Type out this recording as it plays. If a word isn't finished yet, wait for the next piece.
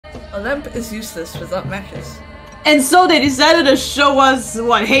A lamp is useless without matches. And so they decided to show us,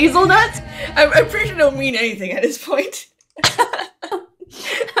 what, hazelnuts? I'm pretty sure they don't mean anything at this point.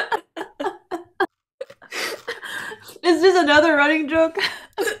 Is this another running joke?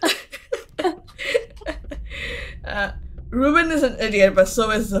 Ruben is an idiot, but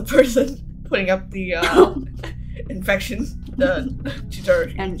so is the person putting up the infection. The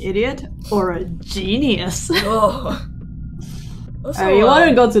tutor. An idiot or a genius? Oh. Also, Alright, you want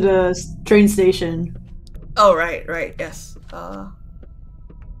to go to the train station. Oh, right, yes.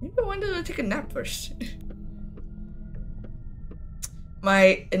 Maybe I wanted to take a nap first.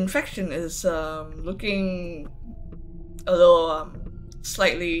 My infection is looking a little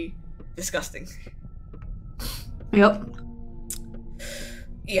slightly disgusting. Yep.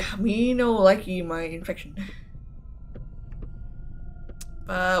 Yeah, me no likey my infection.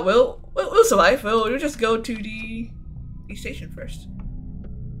 We'll survive. We'll just go to the station first.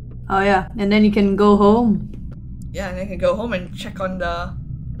 Oh yeah, and then you can go home. Yeah, and I can go home and check on the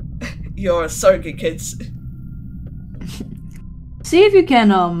your surrogate kids. See if you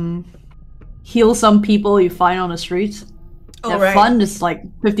can heal some people you find on the streets. Oh, that right. fund is like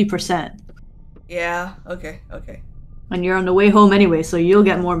 50%. Yeah. Okay. And you're on the way home anyway, so you'll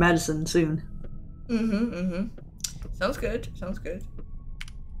get more medicine soon. Sounds good.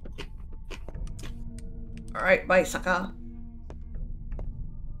 Alright, bye, Saka.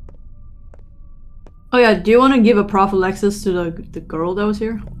 Oh yeah, do you want to give a prophylaxis to the girl that was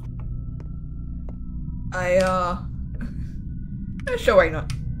here? Sure, why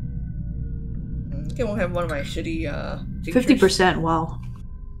not? Okay, we'll have one of my shitty, 50%, wow.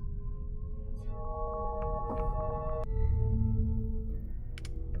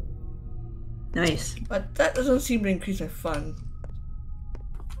 Nice. But that doesn't seem to increase my fun.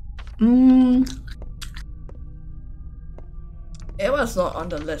 Eva's not on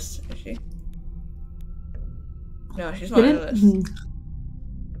the list, is she? No, she's not on the list.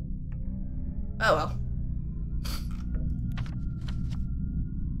 Oh well.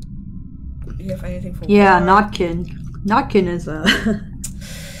 Do you have anything for Yeah, war? Notkin. Notkin is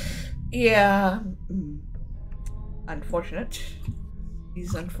Yeah. Unfortunate.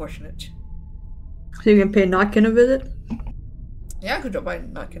 He's unfortunate. So you can pay Notkin a visit? Yeah, I could drop by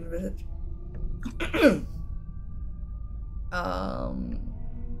Notkin a visit.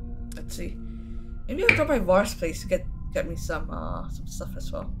 Let's see. Maybe I'll drop by Var's place to get me some stuff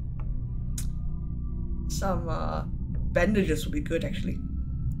as well. Some bandages would be good actually.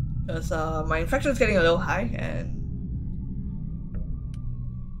 Because my infection is getting a little high and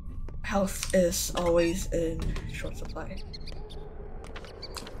health is always in short supply.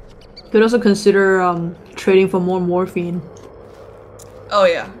 Could also consider trading for more morphine. Oh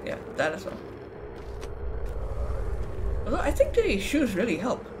yeah, that as well. Although I think the shoes really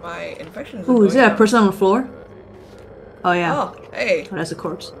help. My infection is. Ooh, is there a person on the floor? Oh yeah. Oh, hey. Oh, that's a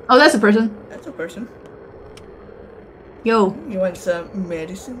corpse. Oh, that's a person. That's a person. Yo. You want some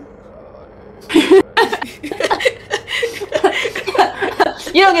medicine?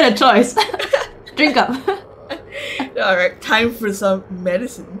 You don't get a choice. Drink up. Alright, time for some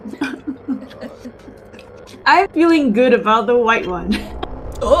medicine. I'm feeling good about the white one.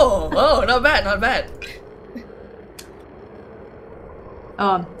 Oh, not bad.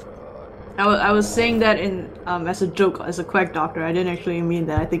 I was saying that in as a joke, as a quack doctor. I didn't actually mean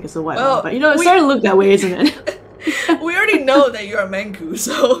that. I think it's a white Well, one, but you know, it's starting to look that way, isn't it? We already know that you're a Manku,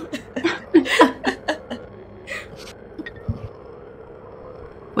 so.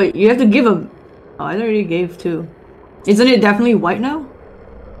 Wait, you have to give him. Oh, I already gave two. Isn't it definitely white now?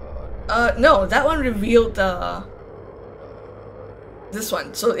 No, that one revealed this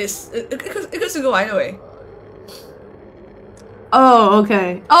one, so it could go either way. Oh,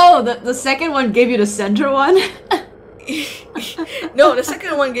 okay. Oh, the second one gave you the center one? No, the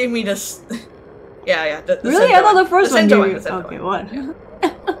second one gave me this. Yeah. The really? I thought the first one gave you. Okay, what? Yeah.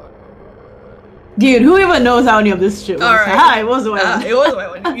 Dude, who even knows how any of this shit was? Alright. Ah, it was the white one. It was the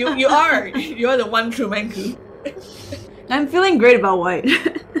white one. You are the one true Manku. I'm feeling great about white.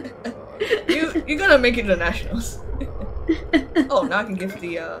 You're gonna make it to the nationals. Oh, now I can give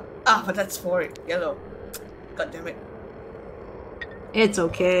the but that's for yellow. God damn it. It's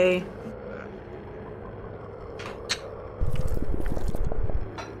okay.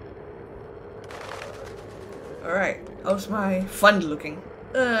 Alright, how's my fund looking?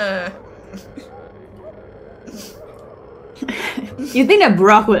 You think that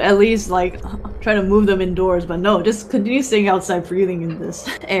Brock would at least like try to move them indoors, but no, just continue staying outside breathing in this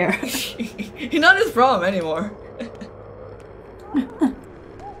air. He's not his problem anymore.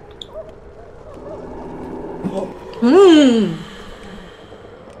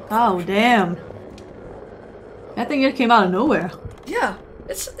 Oh damn! That thing just came out of nowhere. Yeah,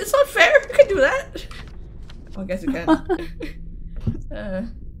 it's not fair. You can do that. Oh, I guess you can.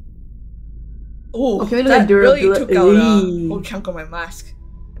 Oh, okay, that really took out a Eee. whole chunk of my mask.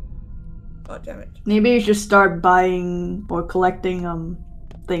 God damn it. Maybe you should start buying or collecting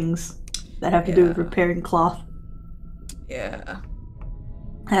things that have to do with repairing cloth. Yeah.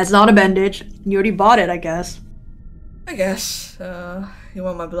 That's not a bandage. You already bought it, I guess. I guess. You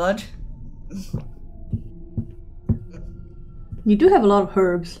want my blood? You do have a lot of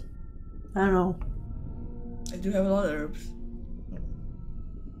herbs. I don't know. I do have a lot of herbs.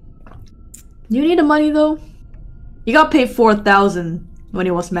 You need the money though? You got paid 4,000 when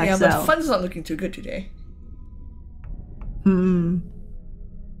it was maxed out. Yeah, but fun's not looking too good today. Hmm.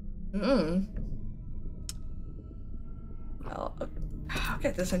 I'll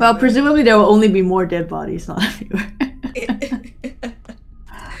get this. Well, presumably there will only be more dead bodies, not everywhere.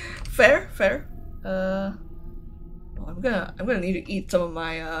 Fair. Well, I'm gonna need to eat some of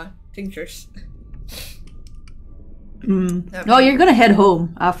my tinctures. No, you're gonna head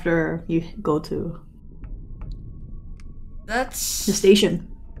home after you go to That's the station.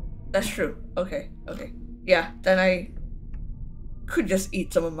 That's true. Okay. Yeah, then I could just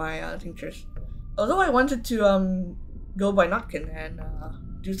eat some of my tinctures. Although I wanted to go by Notkin and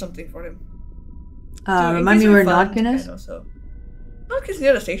do something for him. Remind me where Notkin is? And also, Notkin's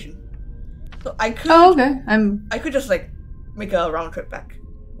near the station. So I could Oh, okay. I could just like make a round trip back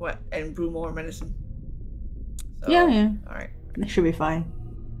and brew more medicine. So, yeah. Alright. It should be fine.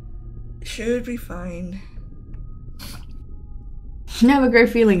 Should be fine. I have a great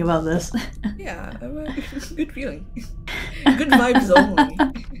feeling about this. Yeah, I have a good feeling. Good vibes only.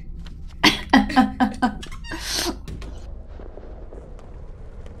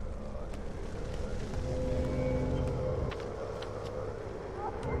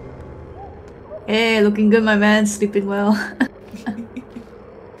 Hey, looking good, my man. Sleeping well.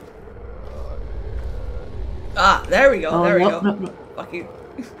 Ah, there we go. Oh, there we no, go. no. Fuck you.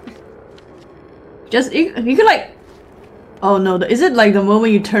 Just you could like. Oh no! Is it like the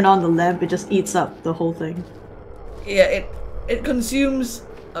moment you turn on the lamp, it just eats up the whole thing? Yeah, it consumes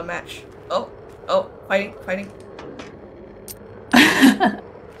a match. Oh, fighting.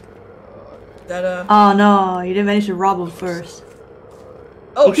 That Oh no! You didn't manage to rob him first.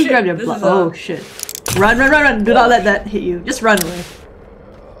 Oh you shit! Grab your blood. Oh shit! Run! Do not let that hit you. Just run away.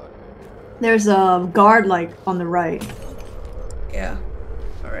 There's a guard like on the right. Yeah.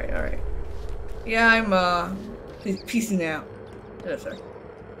 All right. Yeah, I'm piecing out. Yes, sir.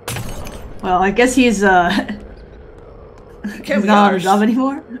 Well, I guess he's he's not on the job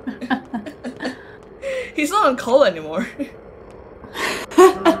anymore. He's not on call anymore.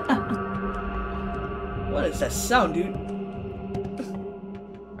 What is that sound, dude?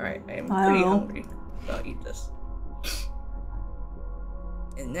 Alright, I am pretty hungry. So I'll eat this.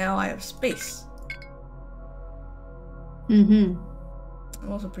 And now I have space. Mm-hmm.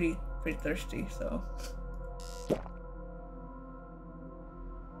 I'm also pretty thirsty, so.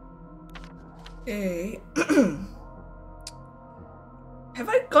 Okay. Have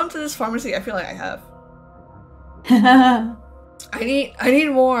I gone to this pharmacy? I feel like I have. I need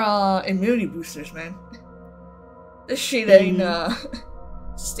more immunity boosters, man. This shit ain't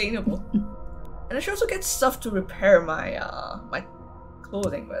sustainable. And I should also get stuff to repair my my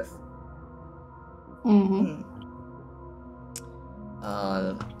clothing with.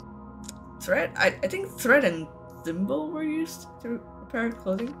 Thread? I think thread and thimble were used to repair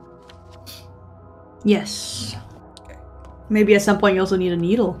clothing. Yes. Okay. Maybe at some point you also need a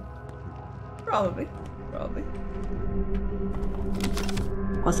needle. Probably.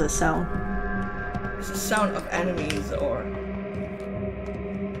 What's that sound? It's the sound of enemies or...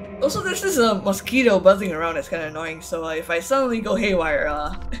 Also, there's this mosquito buzzing around that's kind of annoying, so if I suddenly go haywire,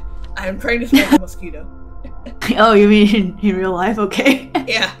 I'm trying to smoke a mosquito. Oh, you mean in real life? Okay.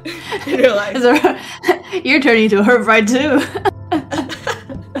 Yeah, in real life. You're turning into a herbivore too.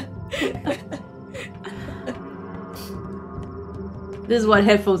 This is what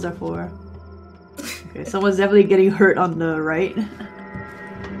headphones are for. Okay, someone's definitely getting hurt on the right.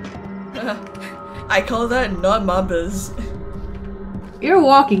 I call that not my biz. You're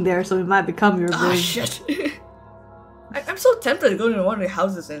walking there, so it might become your biz. Ah, shit. I'm so tempted to go into one of the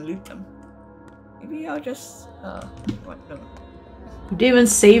houses and loot them. Maybe I'll just, what? No. You didn't even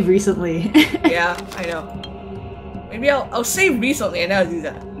save recently. Yeah, I know. Maybe I'll save recently and I'll do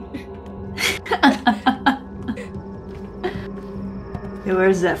that. Hey,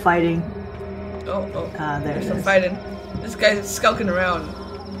 where's that fighting? Oh. There's some fighting. This guy's skulking around.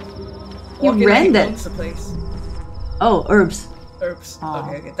 You ran that. The place. Oh, herbs. Oops. Aw.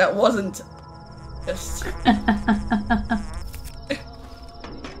 Okay, okay. That wasn't just.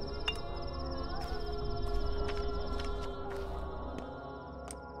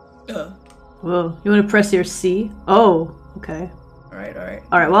 Whoa, you want to press your C? Oh, okay. Alright, alright.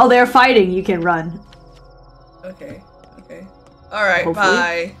 Alright, while they're fighting, you can run. Okay, okay. Alright, Hopefully.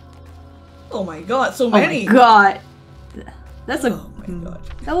 bye. Oh my god, so Oh many! my god! That's a... Oh my god.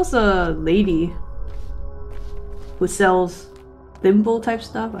 That was a lady who sells thimble type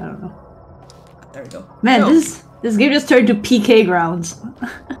stuff? I don't know. There we go. Man, No. this game just turned to PK grounds.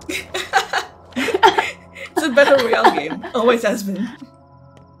 It's a battle royale game. Always has been.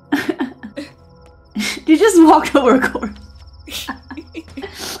 You just walked over a corpse.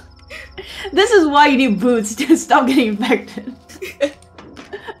 This is why you need boots to stop getting infected.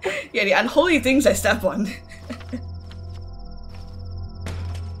 Yeah, the unholy things I step on.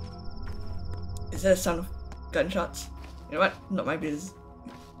 Is that a sound of gunshots? You know what? Not my business.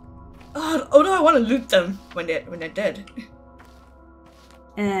 Oh no, I want to loot them when they're dead.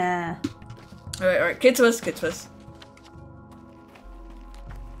 Alright, kids first, kids first.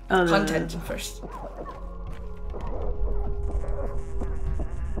 Content first.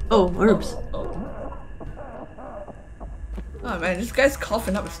 Oh, herbs. Oh man, this guy's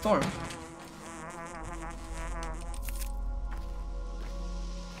coughing up a storm.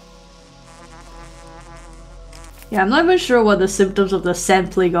 Yeah, I'm not even sure what the symptoms of the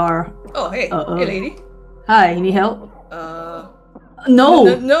sand plague are. Oh hey, hey lady. Hi, you need help? No.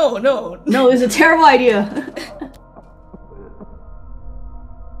 No, it's a terrible idea.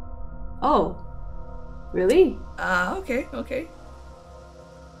 Oh. Really? Okay, okay.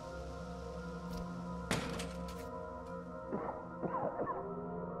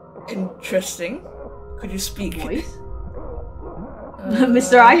 Interesting. Could you speak? Voice?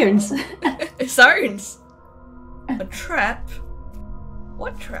 Mr. Irons. It's Irons. A trap?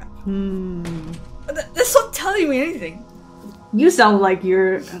 What trap? That's not telling me anything. You sound like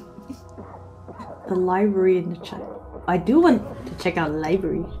you're the library in the chat. I do want to check out the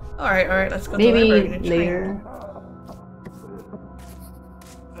library. Alright, let's go Maybe to the library and later.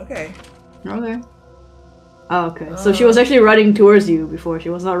 Okay. Okay. Oh, okay. So she was actually running towards you before. She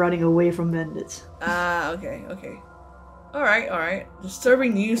was not running away from bandits. Okay, okay. Alright.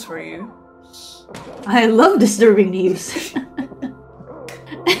 Disturbing news for you. I love disturbing news.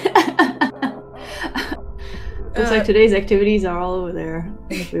 Looks like today's activities are all over there.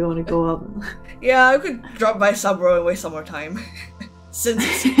 If we want to go up. Yeah, I could drop by Subro and waste some more time.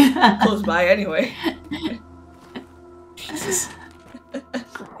 Since it's close by anyway. Jesus.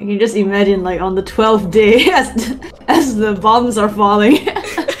 I can just imagine, like, on the 12th day, as the bombs are falling,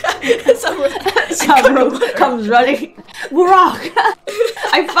 Sabro comes running. Burak!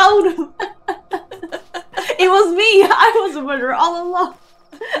 I found him! It was me! I was the murderer all along!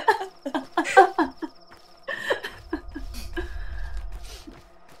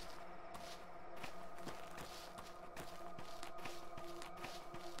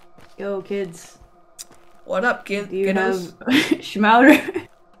 Yo, kids. What up, kid? Do you have schmouder?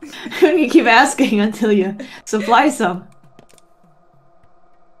 You keep asking until you supply some.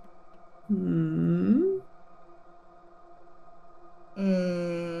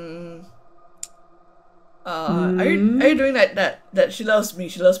 Are you doing that she loves me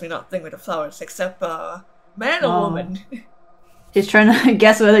not thing with the flowers, except man or woman? She's trying to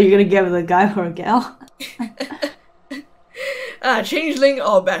guess whether you're gonna get with a guy or a gal. Changeling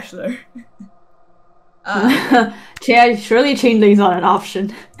or bachelor? Surely changeling's not an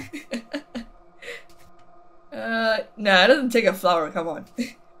option. Nah, it doesn't take a flower, come on.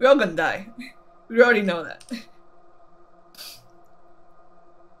 We're all gonna die. We already know that.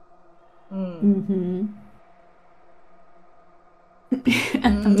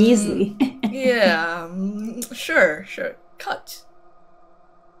 Measly. Yeah, sure. Cut.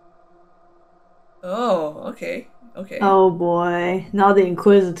 Oh, okay. Oh boy, now the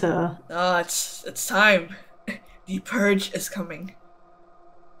Inquisitor. It's time. The purge is coming.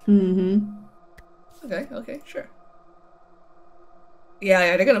 Okay, sure.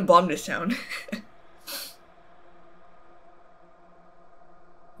 Yeah, they're gonna bomb this town.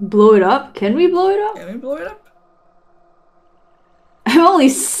 Blow it up? Can we blow it up? Can we blow it up? I'm only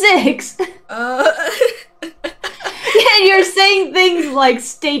 6! And you're saying things like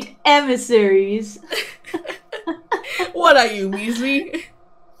state emissaries. What are you, Weasley?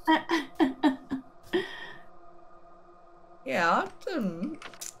 Yeah,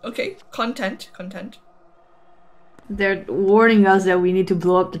 okay, content. They're warning us that we need to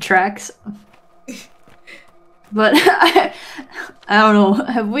blow up the tracks. But I don't know,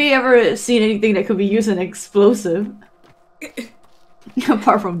 have we ever seen anything that could be used as an explosive?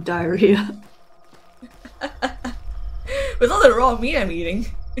 Apart from diarrhea. With all the raw meat I'm eating.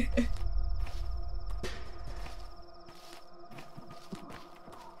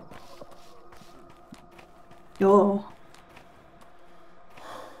 Yo.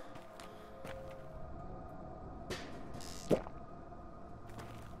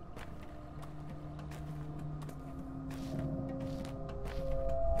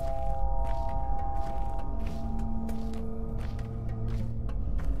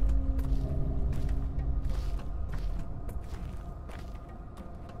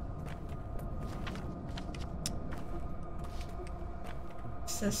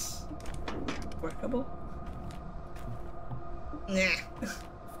 Is this workable? Nah,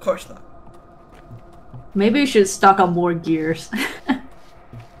 of course not. Maybe we should stock up more gears. I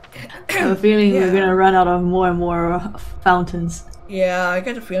have a feeling we're gonna run out of more and more fountains. Yeah, I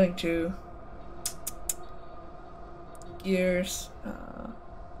get a feeling too. Gears.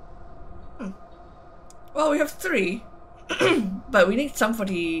 Well, we have 3, but we need some for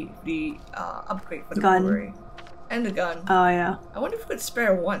the upgrade for the Gun. brewery and the gun. Oh yeah. I wonder if we could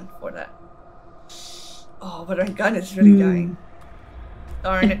spare 1 for that. Oh, but our gun is really dying.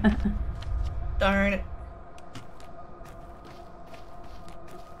 Darn it! Darn it!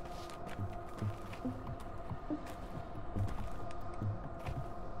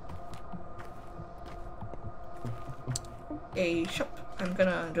 A shop. I'm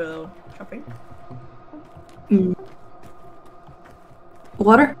gonna do a little shopping.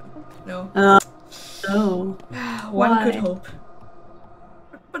 Water? No. Oh. One could hope.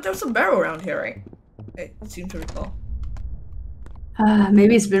 But there's a barrel around here, right? I seem to recall.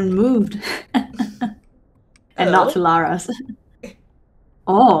 Maybe it's been moved. And Hello? not to Lara's.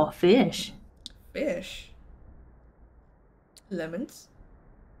 Oh, fish. Fish. Lemons.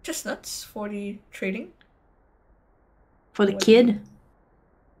 Chestnuts for the trading. For the kid?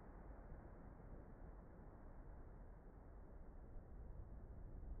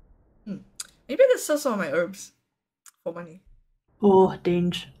 Maybe I could sell some of my herbs for money. Oh,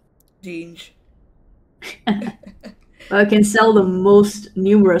 danger. Dange. But I can sell the most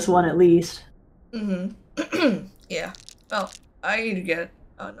numerous one at least. Mm-hmm. Yeah. Well, I need to get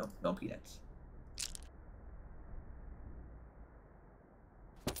no peanuts.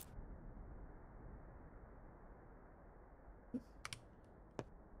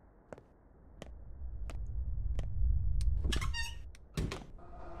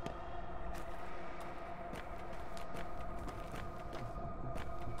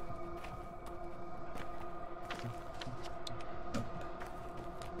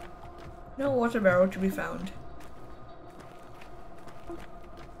 No water barrel to be found.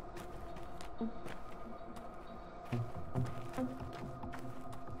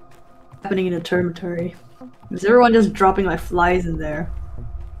 Happening in a dormitory. Is everyone just dropping like flies in there?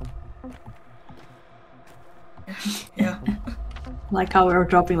 Yeah. Like how we're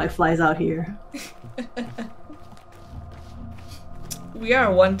dropping like flies out here. We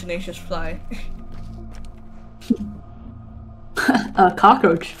are one tenacious fly. A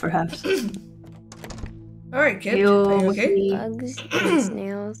cockroach, perhaps. Alright, kid. Yo, Are you okay? Bugs and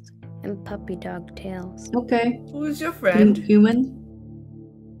snails and puppy dog tails. Okay. Who's your friend? Human?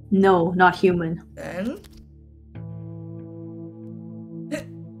 No, not human. Then?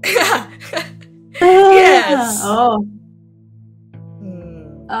 Yes! Oh.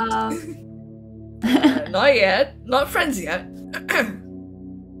 Hmm. Not yet. Not friends yet.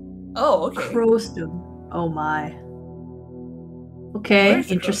 Oh, okay. Crowstone. Oh my. Okay, Where's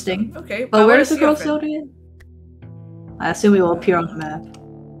the interesting. crowstone? Okay, But where's where's the your friend? crowstone again? I assume it will appear on the map.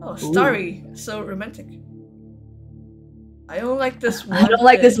 Oh, starry. So romantic. I don't like this one. I don't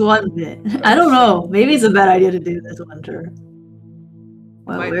like bit. this one bit. I don't know. Maybe it's a bad idea to do this one turn.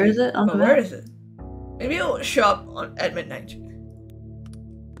 Well, Might where be. is it on But the where map? is it? Maybe it'll show up at midnight.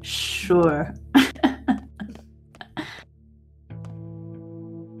 Sure.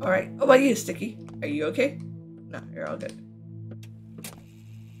 Alright. What about you, Sticky? Are you okay? No, you're all good.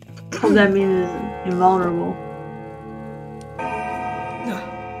 What that means is invulnerable. No.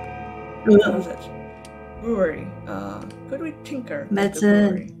 What was it? Brewery. Could we tinker? with the Medicine.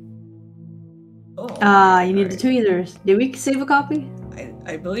 brewery? Oh. You need the tweezers. Did we save a copy?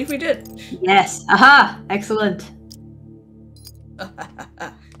 I believe we did. Yes. Aha! Excellent.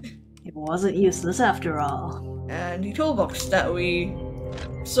 It wasn't useless after all. And the toolbox that we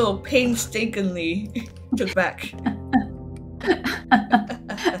so painstakingly took back.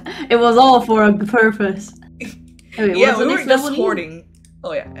 It was all for a purpose. Wait, Yeah, what's the we next weren't just level here? hoarding.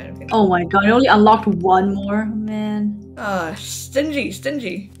 Oh yeah, anything. Oh my god, I only unlocked one more, man.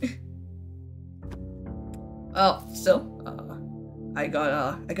 Stingy. Well, still, I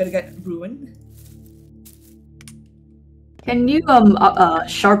gotta get ruin. Can you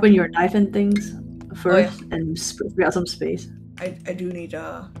sharpen your knife and things first and free out some space? I do need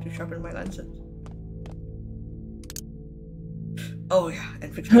to sharpen my lancet. Oh yeah,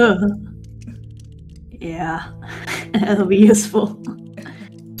 and fix my Yeah, that'll be useful.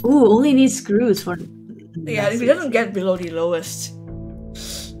 Ooh, only need screws for. Yeah, if it doesn't get below the lowest.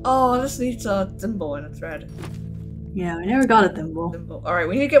 Oh, this needs a thimble and a thread. Yeah, we never got a thimble. Alright,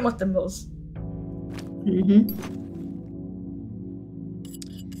 we need to get more thimbles.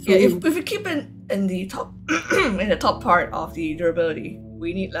 Yeah, if we keep it in the top in the top part of the durability,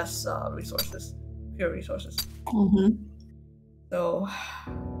 we need less resources. Pure resources. So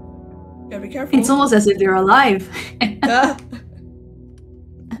yeah, be careful. It's almost as if they're alive.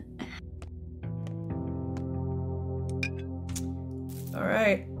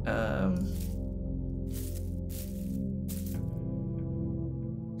 Alright,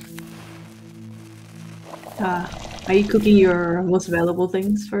 are you cooking your most valuable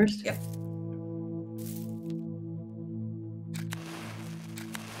things first? Yep.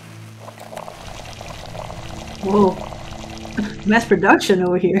 Whoa. Mass production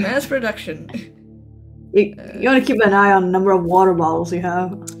over here. Mass production. You want to keep an eye on the number of water bottles you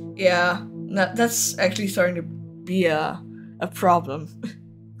have. Yeah, that's actually starting to be a problem.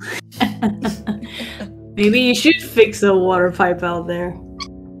 Maybe you should fix a water pipe out there.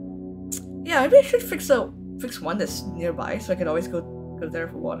 Yeah, maybe I should fix one that's nearby so I can always go there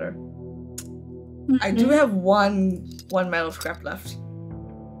for water. I do have one metal scrap left.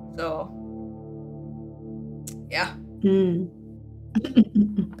 So yeah.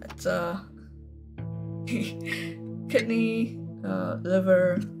 That's kidney,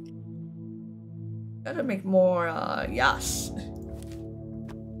 liver. Gotta make more yas.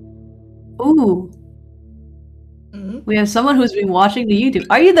 Ooh. We have someone who's been watching the YouTube.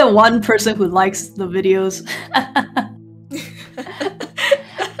 Are you the one person who likes the videos?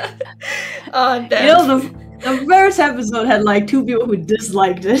 Oh, damn. You know, the first episode had like 2 people who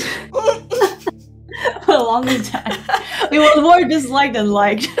disliked it. For the longest time. It was more disliked than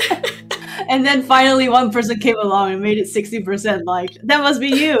liked. And then finally one person came along and made it 60% liked. That must be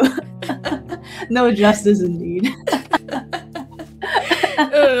you. No justice indeed.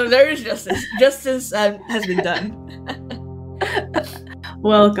 No, there is justice. Justice has been done.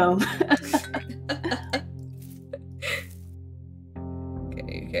 Welcome.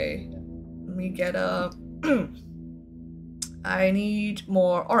 Okay. Let me get a... I need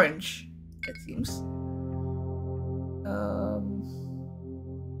more orange, it seems.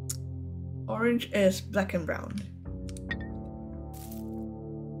 Orange is black and brown.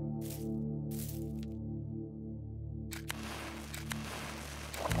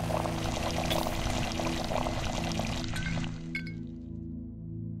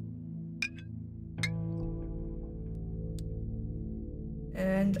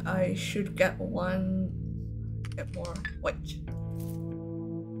 And I should get more white.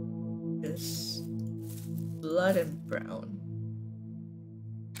 This blood and brown.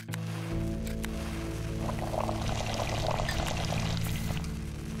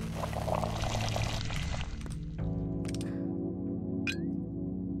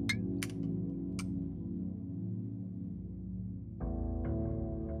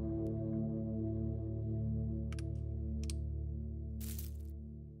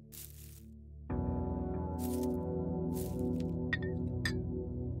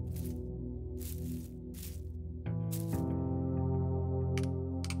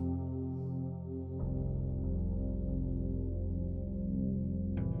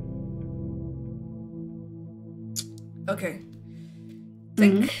 Okay. I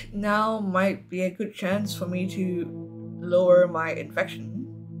think now might be a good chance for me to lower my infection.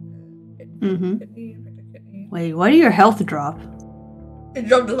 Kidney. Wait, why did your health drop? It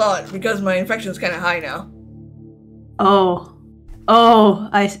dropped a lot because my infection's kind of high now. Oh,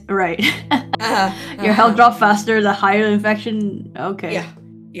 right. Your health dropped faster the higher the infection. Okay.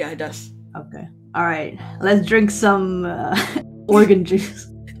 Yeah, it does. Okay. All right. Let's drink some organ juice.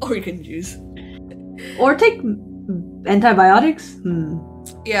 Organ juice. Or take antibiotics.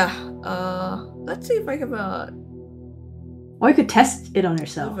 Yeah. Let's see if I have a. Or you could test it on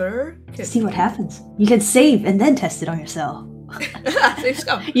yourself. Liver. See what happens. You can save and then test it on yourself. Save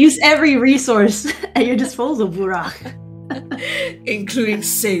scum. Use every resource at your disposal, Burak. Including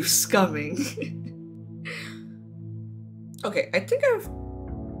safe scumming. Okay, I think I have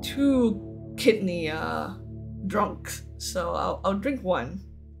 2 kidney drunks, so I'll drink one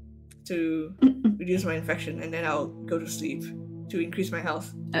to reduce my infection, and then I'll go to sleep to increase my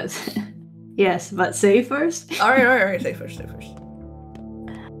health. Yes, but save first. Alright, save first.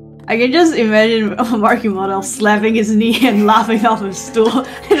 I can just imagine Marky Model slapping his knee and laughing off his stool,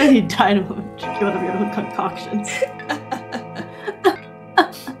 and then he died of one of your own concoctions.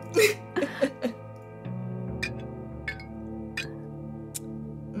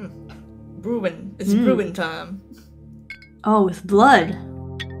 Brewing. It's brewing time. Oh, with blood.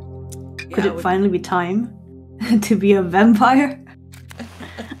 Could it finally be time to be a vampire?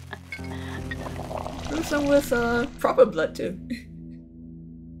 Brew some with proper blood too.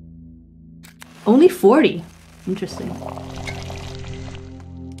 Only 40. Interesting.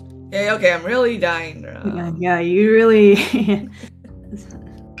 Yeah, okay, I'm really dying. Yeah, you really...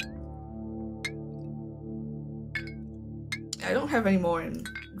 I don't have any more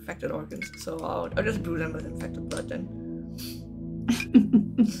infected organs, so I'll just brew them with infected blood then.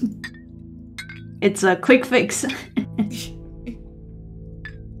 It's a quick fix.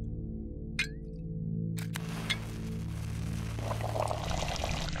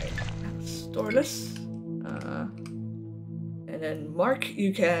 Store this. And then Mark,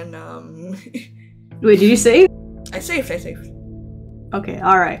 you can Wait, did you save? I saved. Okay,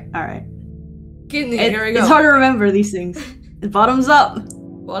 alright. Kidney, here we go. It's hard to remember these things. Bottoms up.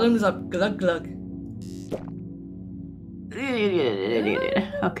 Bottoms up, glug glug.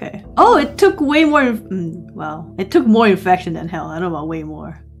 Okay. Oh, it took way more. Well, it took more infection than hell. I don't know about way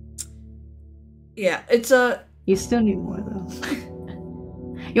more. Yeah, it's a. You still need more though.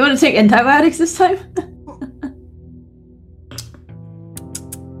 You want to take antibiotics this time?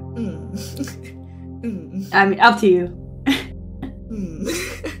 I mean, up to you.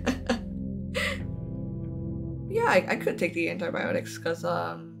 Yeah, I could take the antibiotics because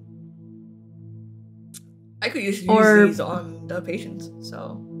I could use these on the patients.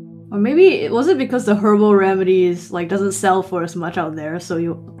 So. Or maybe was it because the herbal remedies like doesn't sell for as much out there, so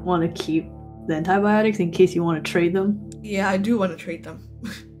you want to keep the antibiotics in case you want to trade them? Yeah, I do want to trade them.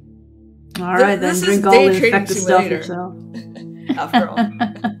 All right, then drink all the infected stuff yourself. After all.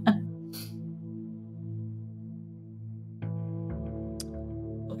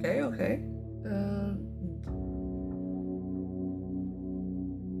 Okay.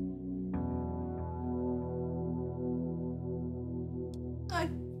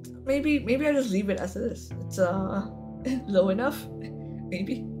 Maybe I just leave it as it is. It's low enough.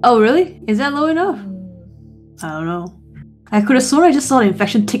 Maybe. Oh really? Is that low enough? I don't know. I could have sworn I just saw the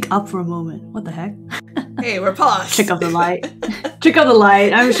infection tick up for a moment. What the heck? Hey, we're paused. Trick of the light. Trick of the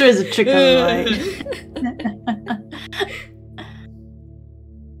light. I'm sure it's a trick of the light.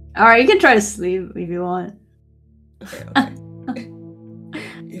 Alright, you can try to sleep if you want. Okay.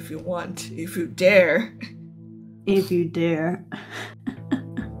 If you want. If you dare. If you dare.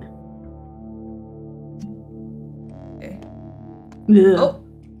 Okay. Ugh.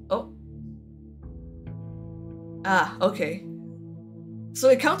 Oh. Ah, okay. So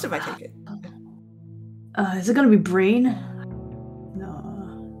it counts if I take it. Is it gonna be brain?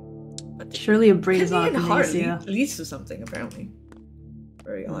 No. But surely a brain is not heart leads to something, apparently.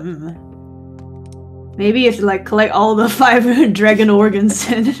 Very odd. Maybe you have to like collect all the 5 dragon organs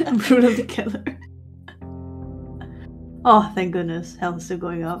and brew them together. Oh, thank goodness. Health is still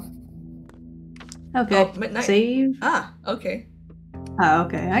going up. Okay. Oh, midnight. Save. Ah, okay. Ah,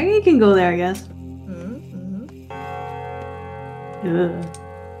 okay. You can go there, I guess. Ugh.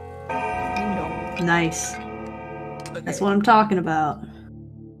 Nice. Okay. That's what I'm talking about.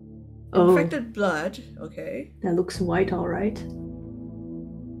 Infected blood. Okay. That looks white, alright.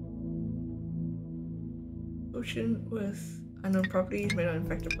 Potion with unknown properties made on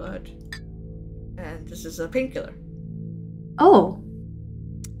infected blood. And this is a painkiller. Oh.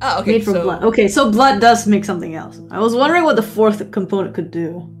 Ah, okay. Made from blood. Okay, so blood does make something else. I was wondering what the 4th component could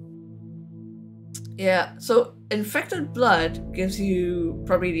do. Yeah, so infected blood gives you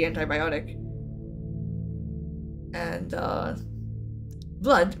probably the antibiotic. And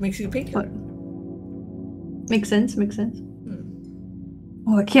blood makes you a painkiller. Makes sense.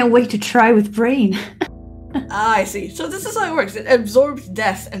 Oh, I can't wait to try with brain. Ah, I see. So this is how it works. It absorbs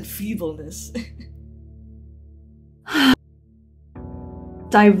death and feebleness.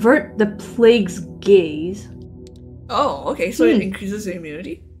 Divert the plague's gaze. Oh, okay. So it increases the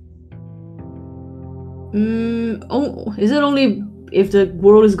immunity? Oh, is it only if the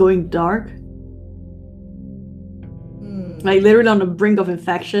world is going dark? Like literally on the brink of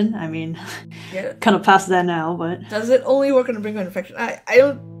infection? I mean, yeah. Kind of past that now, but... Does it only work on the brink of infection? I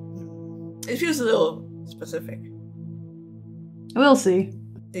don't... It feels a little specific. We'll see.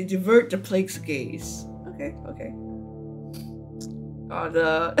 They divert the plague's gaze. Okay. Oh,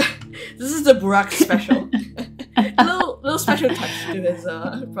 this is the Burak special. little special touch to his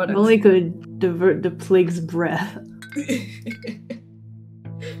product. Only could divert the plague's breath.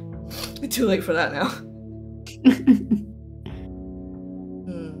 Too late for that now.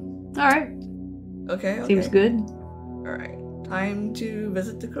 Alright. Okay. Seems good. Alright. Time to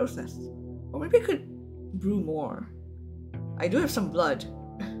visit the crow's nest. Or maybe I could brew more. I do have some blood.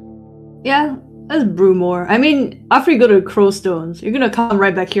 Yeah, let's brew more. I mean, after you go to the Crow Stones, you're gonna come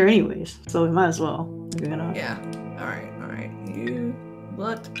right back here anyways, so we might as well. You're gonna... Yeah. Alright. You...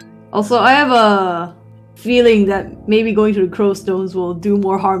 blood. Also, I have a feeling that maybe going to the Crow Stones will do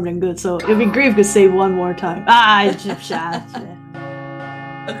more harm than good, so it'd be great if we could save one more time.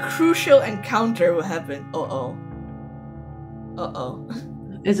 A crucial encounter will happen. Uh-oh.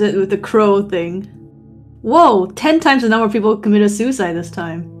 Is it with the crow thing? Whoa! 10 times the number of people committed suicide this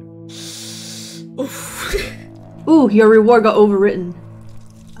time. Oof. Ooh, your reward got overwritten.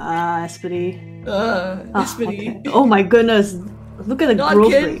 Espity. Espity. Okay. Oh my goodness. Look at the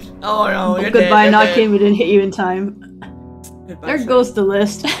growth rate. Oh no, you're goodbye, dead, Notkin, we didn't hit you in time. Goodbye, There goes the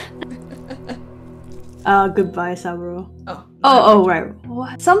list. Goodbye, Saburo. Oh, right.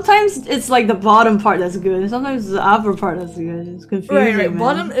 What? Sometimes it's like the bottom part that's good, and sometimes it's the upper part that's good. It's confusing. Right. Man.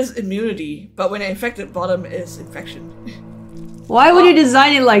 Bottom is immunity, but when infected, bottom is infection. Why would you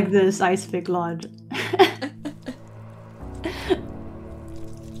design it like this, Ice Pick Lodge?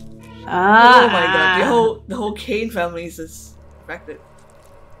 Oh my god, the whole Kane family is infected.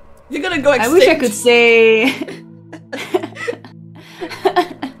 You're gonna go extinct. I wish I could say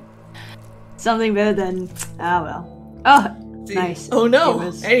something better than well. Oh, see? Nice. Oh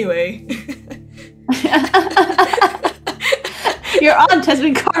no. Anyway. Your aunt has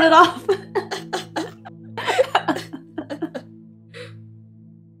been carted off.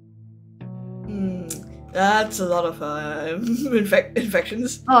 That's a lot of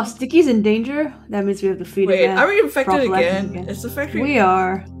infections. Oh, Sticky's in danger? That means we have to feed it. Wait, are we infected again? Is the factory? We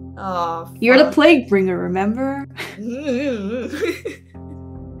are. Oh, fuck. You're the plague bringer, remember?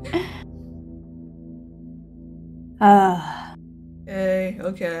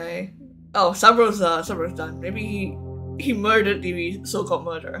 Okay. Oh, Saburo's done. Maybe he murdered the so-called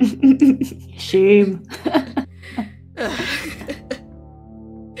murderer. Shame.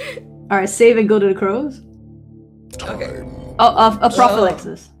 Alright, save and go to the crows. Okay. Oh, a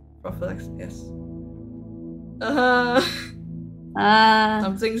prophylaxis. Prophylaxis, yes.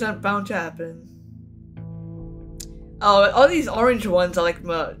 Some things aren't bound to happen. Oh, all these orange ones are like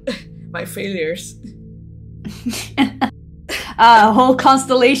my failures. A whole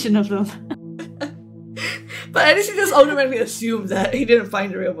constellation of them. But at least you just automatically assume that he didn't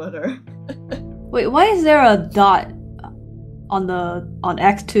find the real murderer. Wait, why is there a dot on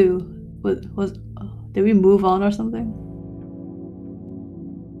Act 2? Did we move on or something?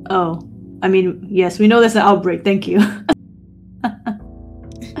 Oh, I mean, yes, we know there's an outbreak. Thank you.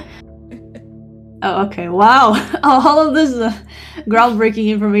 Oh, okay. Wow, all of this groundbreaking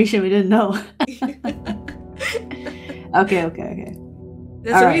information we didn't know. Okay.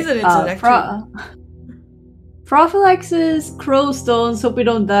 There's a reason it's an Act 2. Prophylaxis, crow stones, hope we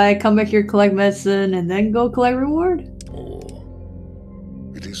don't die, come back here, collect medicine, and then go collect reward?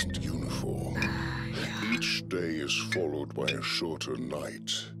 It isn't uniform. Each day is followed by a shorter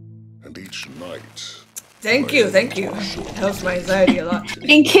night. And each night... Thank you. It helps my anxiety a lot.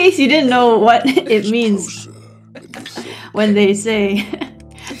 In case you didn't know what it means when they say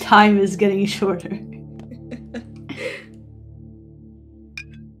time is getting shorter.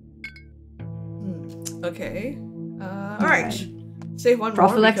 Okay. Alright. Save one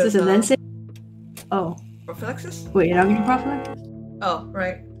prophylaxis more. And then save. Oh. Prophylaxis? Wait, you're not getting prophylaxis? Oh,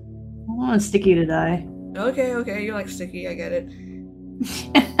 right. I want Sticky to die. Okay, you like Sticky, I get it.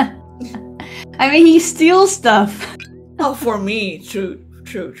 I mean, he steals stuff. Oh, for me. True.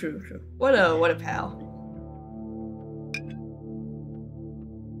 What a pal.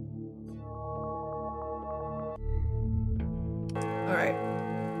 Alright.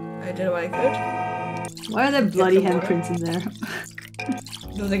 I did what I could. Why are there bloody handprints in there?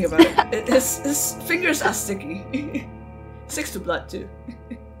 Don't think about it. His fingers are sticky. Sticks to blood too.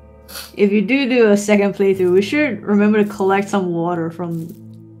 If you do a second playthrough, we should remember to collect some water from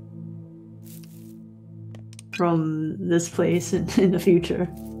this place in the future.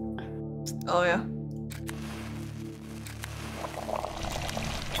 Oh yeah.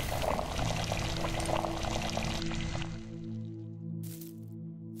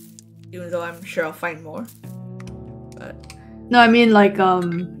 Even though I'm sure I'll find more. But no, I mean like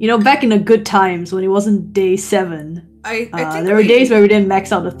you know, back in the good times when it wasn't day 7. I think there were days where we didn't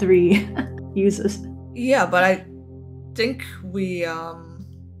max out the 3 uses. Yeah, but I think we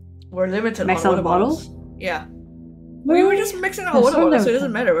were limited max on out the bottles. Yeah. We were just mixing out water bottles, so it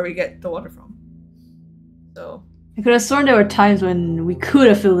doesn't matter where we get the water from. So I could have sworn there were times when we could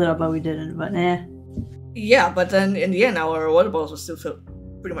have filled it up, but we didn't. But eh. Yeah, but then in the end, our water bottles were still filled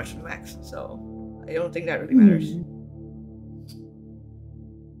pretty much to the max, so I don't think that really matters.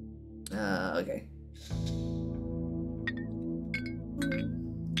 Okay.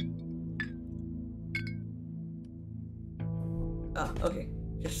 Oh, okay.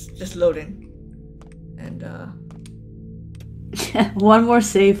 Just loading. And one more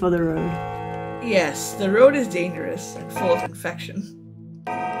save for the road. yes, the road is dangerous and full of infection.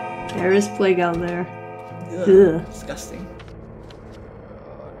 There is plague out there. Ugh. Disgusting.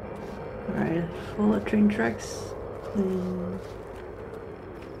 Alright, full of train tracks.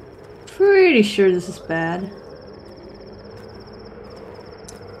 Pretty sure this is bad.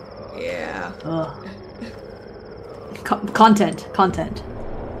 Yeah. Ugh. Content.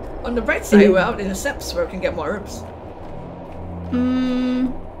 On the bright side, we're out in the steppes where we can get more herbs.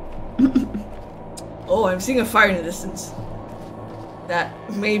 Oh, I'm seeing a fire in the distance. That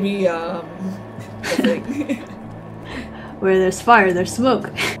may be, a thing. Where there's fire, there's smoke.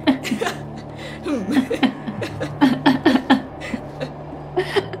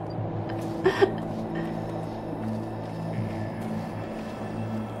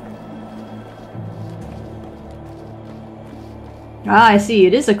 Ah, I see.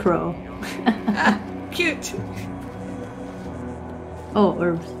 It is a crow. Ah, cute. Oh,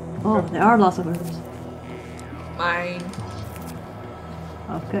 herbs. Oh, there are lots of herbs. Mine.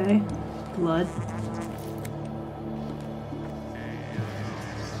 Okay. Blood.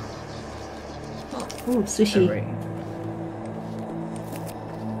 Oh, ooh, sushi. right.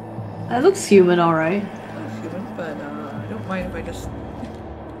 That looks human, alright. Not human, but I don't mind if I just.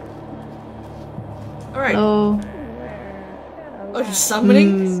 Alright. Oh. Oh, she's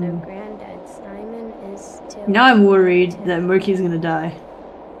summoning? So Granddad Simon is still. Now I'm worried that Murky's gonna die.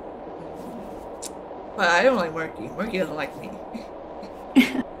 But I don't like Murky. Murky doesn't like me.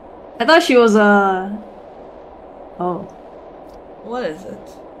 I thought she was Oh. What is it?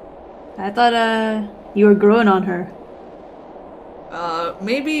 I thought you were growing on her.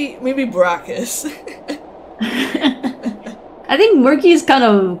 Maybe Brachus. I think Murky is kind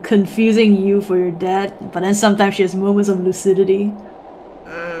of confusing you for your dad, but then sometimes she has moments of lucidity.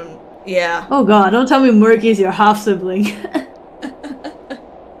 Yeah. Oh god, don't tell me Murky is your half sibling.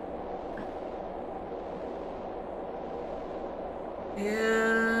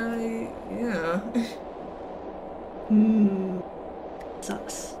 Yeah.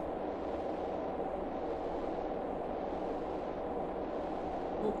 Sucks.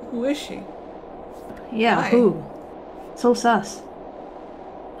 Who is she? Yeah, Why? who? So sus.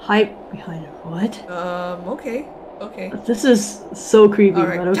 Hype behind her. What? Okay. Okay. This is so creepy,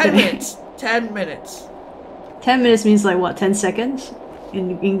 Alright, but okay. 10 minutes. 10 minutes. 10 minutes means like what, 10 seconds?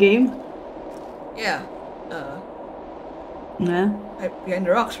 In game? Yeah. Yeah. Right behind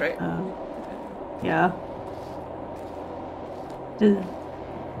the rocks, right? Yeah.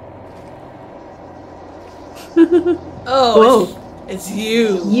 Oh, whoa. it's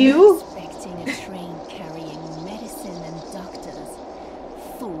you. You? Expecting a train carrying medicine and doctors.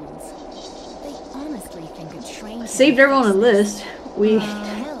 Fools. They honestly think a train Saved everyone on the list. We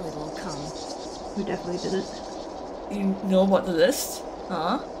hell it'll come. we definitely didn't. You know about the list?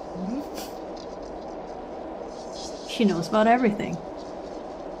 Huh? She knows about everything.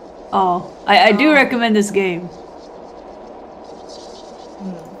 Oh, I do recommend this game.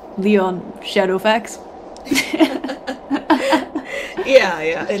 Leon Shadowfax. Yeah,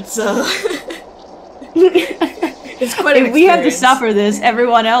 it's it's quite an If we have to experience. suffer this,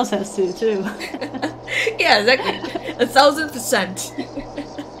 everyone else has to too. Yeah, exactly. 1000%.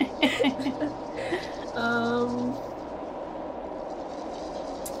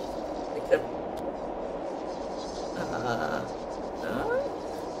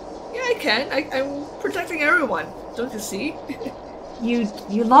 Yeah, I can. I'm protecting everyone. Don't you see?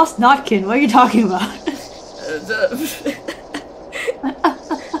 You lost Notkin. What are you talking about?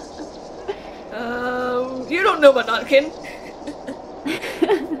 You don't know about Notkin.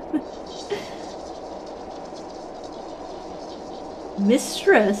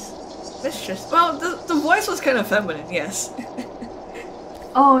 Mistress? Mistress. Well, the voice was kind of feminine, yes.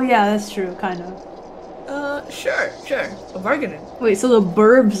 Oh yeah, that's true, kind of. Sure. A bargaining. Wait, so the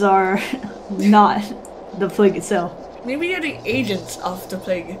burbs are not the plague itself. Maybe they're the agents of the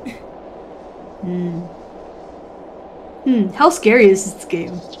plague. How scary is this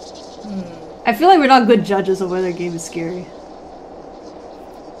game? I feel like we're not good judges of whether a game is scary.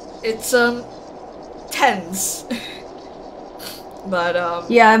 It's tense. But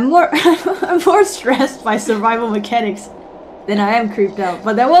Yeah, I'm more I'm more stressed by survival mechanics then I am creeped out.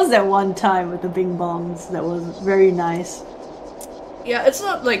 But there was that one time with the bing bongs that was very nice. Yeah, it's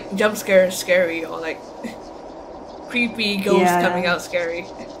not like jump scare scary or like creepy ghost coming out scary,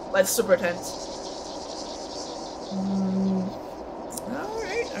 but it's super tense.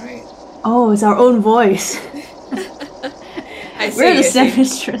 Alright. Oh, it's our own voice. We're the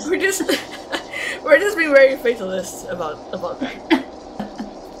seamstress. We're just being very fatalist about that.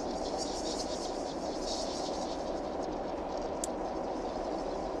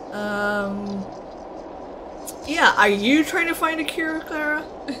 Yeah, are you trying to find a cure, Clara?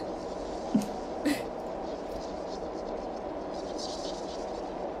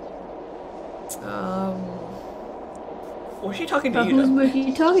 Was she talking to you? Who's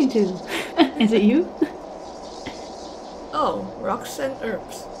Mookie talking to? Is it you? Oh, rocks and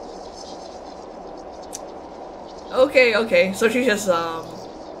herbs. Okay, so she's just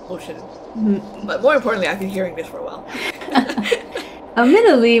bullshitting. But more importantly, I've been hearing this for a while.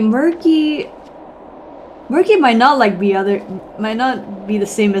 Admittedly, Murky might not be the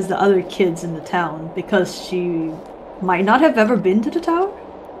same as the other kids in the town because she might not have ever been to the tower.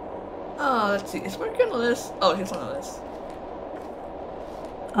 Oh, let's see. Is Murky on the list? Oh, she's on the list.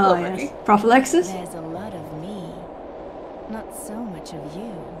 Oh, yes. Prophylaxis? There's a lot of me, not so much of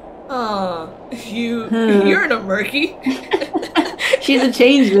you. You're in a Murky. She's a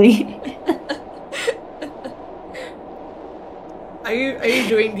changeling. Are you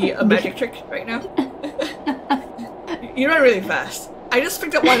doing the magic trick right now? You run really fast. I just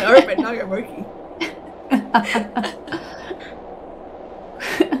picked up one herb and now you're Murky.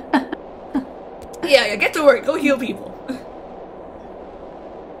 Yeah, get to work. Go heal people.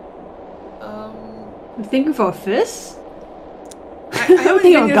 I'm thinking for a fist? I haven't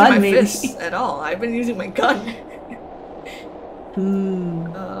been using my maybe. fists at all. I've been using my gun.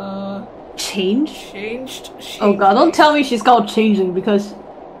 Changed? Oh god, don't tell me she's called Changeling because...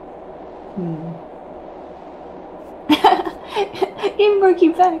 Give Murky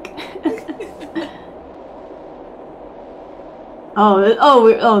back.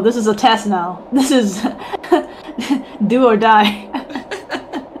 Oh, this is a test now. This is... do or die.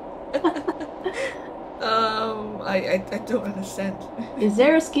 I don't understand. Is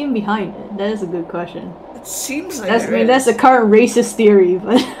there a scheme behind it? That is a good question. It seems like that's the current racist theory,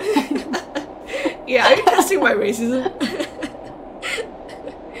 but... Yeah, are you testing my racism?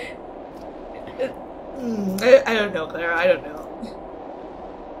 I don't know, Clara. I don't know.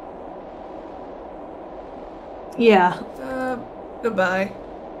 Yeah. Goodbye.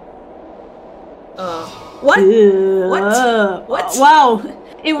 What? What? Wow!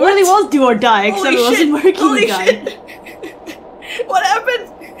 It really was do or die, except it wasn't working. Holy shit! What happened?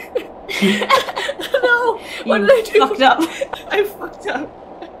 No! What did I do? Fucked up. I fucked up.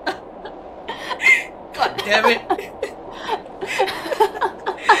 God damn it!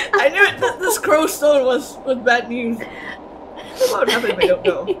 I knew it. This crow stone was bad news. What happened? I don't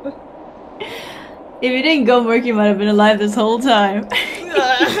know. If you didn't go, Murky might have been alive this whole time.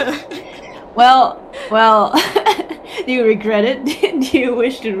 Well. Do you regret it? Do you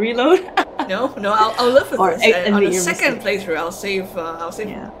wish to reload? No, I'll live with this. And on the second playthrough, I'll save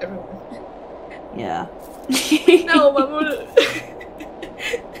everyone. Yeah. No, Mama.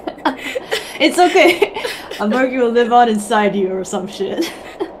 It's okay. A Murky will live on inside you or some shit.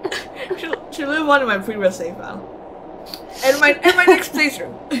 She'll live on in my previous save file. And my next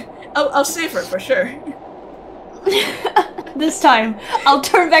playthrough. I'll save her for sure. This time, I'll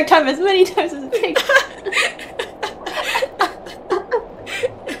turn back time as many times as it takes.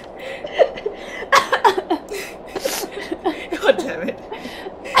 God damn it.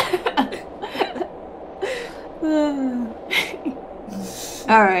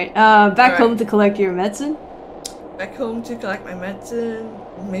 Alright, back home to collect your medicine? Back home to collect my medicine.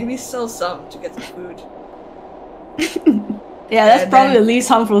 Maybe sell some to get some food. Yeah, that's probably the least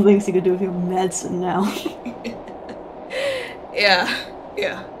harmful things you could do with your medicine now. Yeah.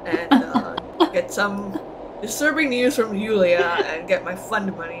 And get some disturbing news from Yulia and get my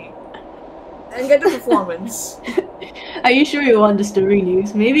fund money. And get the performance. Are you sure you want disturbing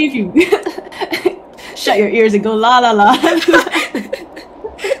news? Maybe if you shut your ears and go la la la.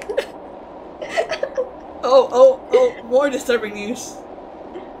 Oh, more disturbing news.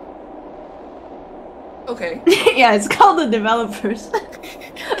 Okay. Yeah, it's called the developers.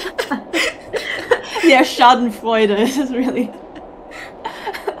 Yeah, Schadenfreude is really...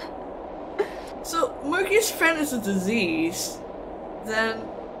 So, Murky's friend is a disease. Then,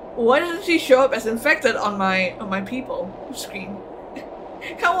 why doesn't she show up as infected on my people screen?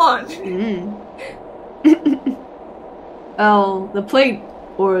 Come on! Well, the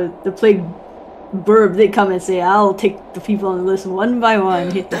plague burb, they come and say, I'll take the people on the list one by one.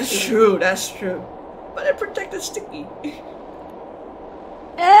 That's true, that's true. But I protected Sticky.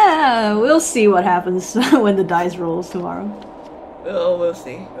 Yeah, we'll see what happens when the dice rolls tomorrow. Oh, we'll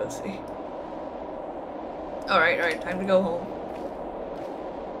see, we'll see. Alright, time to go home.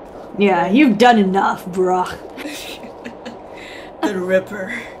 Yeah, you've done enough, bruh. The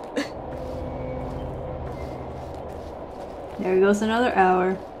Ripper. There goes another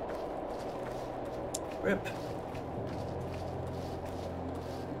hour. Rip.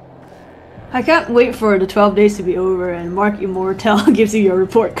 I can't wait for the 12 days to be over and Mark Immortal gives you your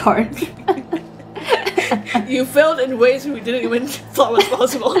report card. You failed in ways we didn't even thought was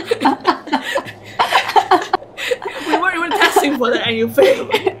possible. We weren't even testing for that and you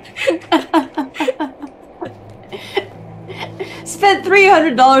failed. Spent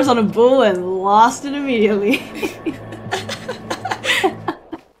 $300 on a bull and lost it immediately.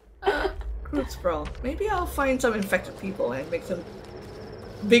 Group sprawl. Maybe I'll find some infected people and make some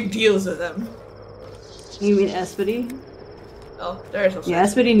big deals with them. You mean Espity? Oh, there's also. Yeah,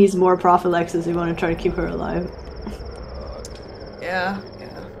 Espity needs more prophylaxis if we want to try to keep her alive. Yeah.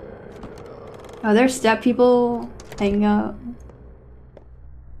 Are there step people hanging out?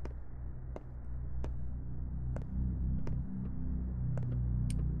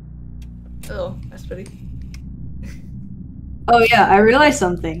 Oh, that's pretty. Oh yeah, I realized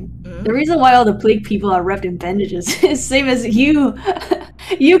something. Mm-hmm. The reason why all the plague people are wrapped in bandages is same as you.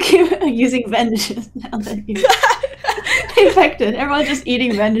 You keep using bandages now that you're infected. Everyone's just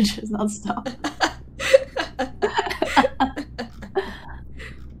eating bandages non-stop.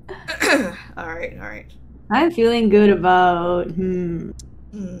 Alright. I'm feeling good about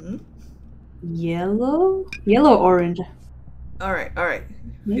yellow? Yellow or orange. Alright.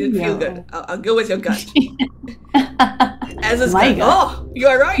 Maybe Feel good. I'll go with your gut. As is My gut. gut. Oh, you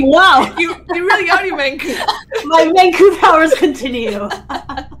are right. Wow! You really are your Manku. My Manku powers continue.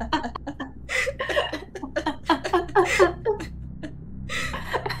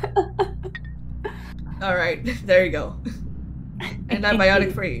 Alright, there you go.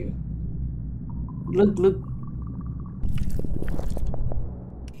 Antibiotic for you. Look.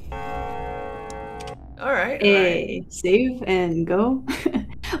 Alright. Hey, save and go.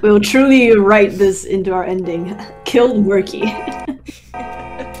 We will truly write this into our ending. Killed Murky.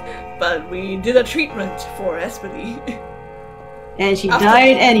 But we did a treatment for Espity. And she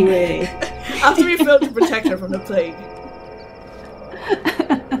died anyway. After we failed to protect her from the plague.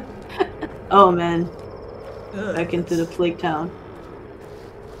 Oh man. Ugh. Back into the plague town.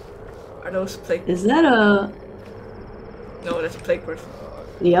 Are those plague? Is that a... No, that's a plague person.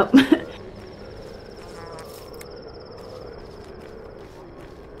 Yep.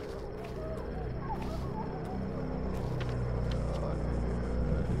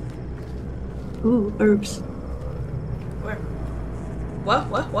 Ooh, herbs. Where? What?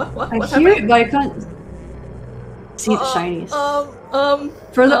 I What's hear it, happening? but I can't see the shinies.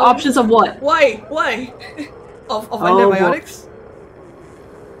 Further options of what? Why? of antibiotics?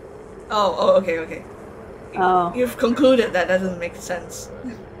 Oh, okay. Oh. You've concluded that doesn't make sense.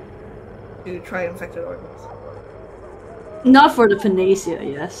 To try infected organs. Not for the Panacea,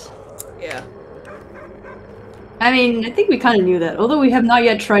 yes. Yeah. I mean, I think we kind of knew that, although we have not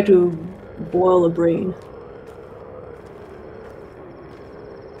yet tried to boil a brain.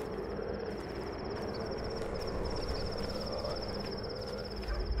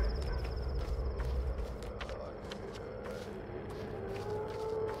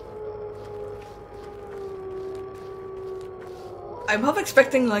 I'm half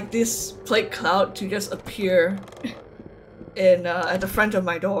expecting like this plague cloud to just appear in at the front of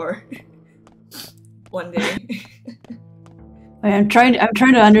my door one day. I'm trying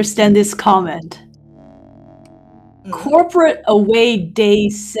to understand this comment. Corporate away day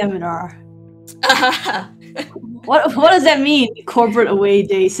seminar. What does that mean? Corporate away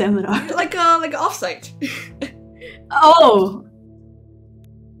day seminar. like an offsite. Oh.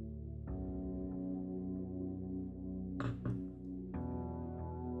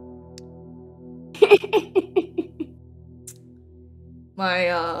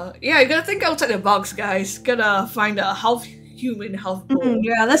 Yeah, you gotta think outside the box, guys. Gotta find a half human, half bull.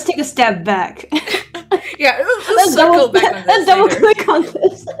 Yeah, let's take a step back. Yeah, let's circle back on this. Let's double later. click on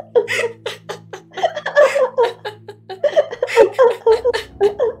this.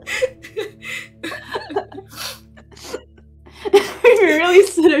 We really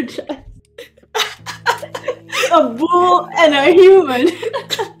synergize. A bull and a human.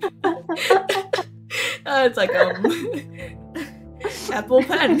 It's like apple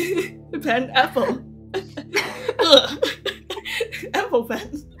pen, pen apple. Ugh. Apple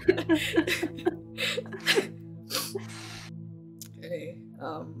pen.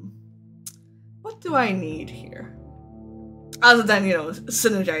 do I need here? Other than, you know,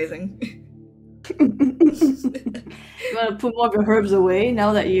 synergizing. You want to put more of your herbs away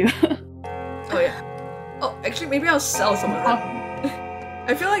now that you... Oh yeah. Oh, actually, maybe I'll sell some of them.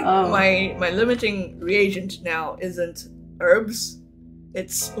 I feel like my limiting reagent now isn't herbs,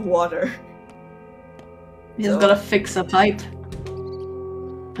 it's water. You just gotta fix a pipe.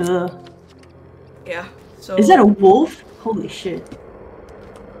 Yeah, so... Is that a wolf? Holy shit.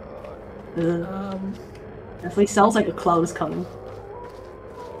 Definitely sounds like a cloud is coming.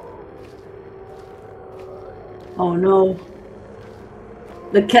 Oh no.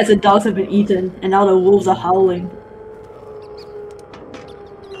 The cats and dogs have been eaten, and now the wolves are howling.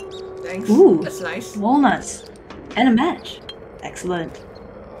 Thanks. Ooh, that's nice. Walnuts. And a match. Excellent.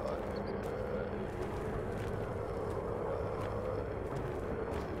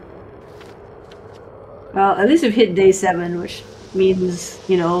 Well, at least we've hit day 7, which means,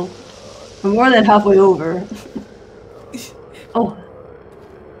 you know, we're more than halfway over. Oh.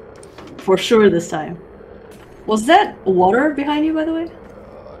 For sure this time. Was that water behind you, by the way?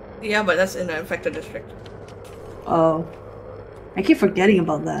 Yeah, but that's in the infected district. Oh. I keep forgetting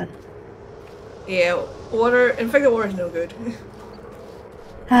about that. Yeah, infected water is no good.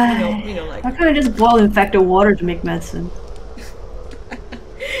 you know, like... Why can't I just boil infected water to make medicine?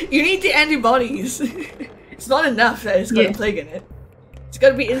 You need the antibodies! It's not enough that it's got a plague in it. It's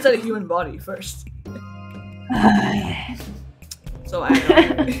gotta be inside the human body first. So I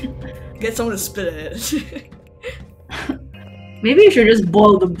don't know. Get someone to spit in it. Maybe you should just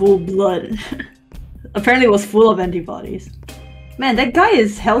boil the bull blood. Apparently it was full of antibodies. Man, that guy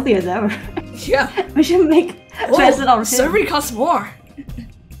is healthy as ever. Yeah. We should make medicine out of him. Surgery costs more!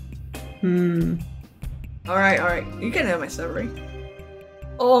 Hmm. Alright. You can have my surgery.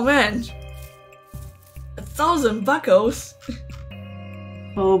 Oh man! 1,000 buckos!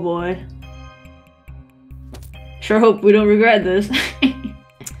 Oh boy. Sure hope we don't regret this.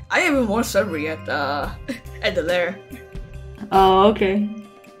 I have even more surgery at the lair. Oh, okay.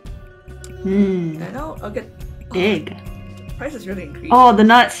 And I'll get... Egg. The price has really increased. Oh, the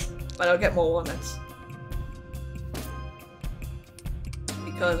nuts! But I'll get more walnuts.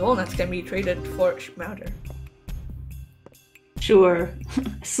 Because walnuts can be traded for powder. Sure.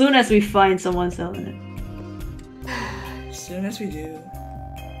 As soon as we find someone selling it. As soon as we do.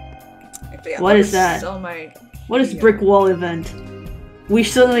 Actually, what is that? What is brick wall event? We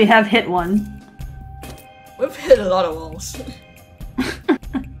certainly have hit one. We've hit a lot of walls.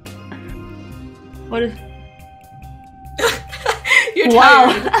 What is... You're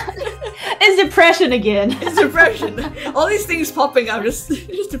wow. tired. It's depression again. It's depression. All these things popping out, just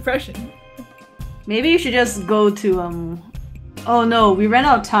depression. Maybe you should just go to Oh no, we ran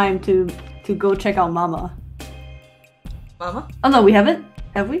out of time to go check out Mama. Mama? Oh no, we haven't?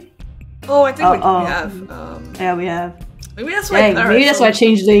 Have we? Oh, I think we have. Yeah, we have. Maybe that's why. Dang, maybe that's why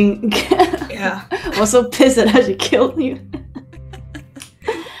Changeling yeah. was so pissed that how she killed you.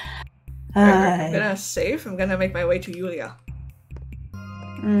 I'm gonna save. I'm gonna make my way to Yulia.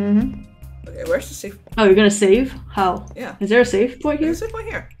 Okay, where's the save? Oh, you're gonna save? How? Yeah. Is there a save point here? There's a save point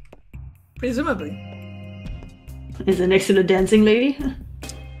here. Presumably. Is it next to the dancing lady?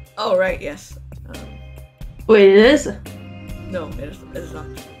 Oh, right, yes. Wait, it is? No, it is not.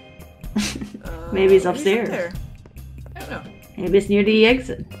 Maybe it's upstairs. Maybe it's up there. I don't know. Maybe it's near the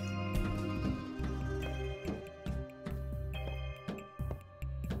exit.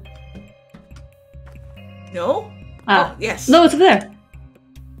 No? Ah, oh, yes. No, it's up there.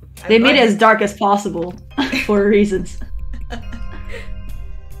 They made it as dark as possible for reasons.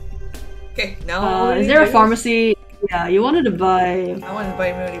 Okay, now is there a pharmacy? Yeah, you wanted to buy... I wanted to buy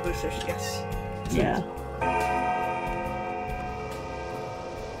immunity boosters, yes. Yeah.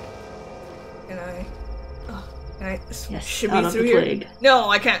 Can I yes, shimmy out of through the here? plague. No,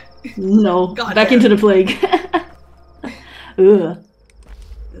 I can't. No, God back damn. into the plague. Ugh.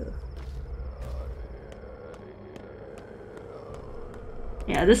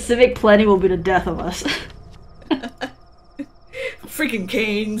 Yeah, this civic planning will be the death of us. Freaking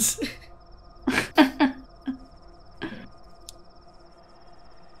canes.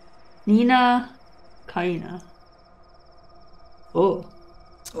 Nina Kaina. Oh.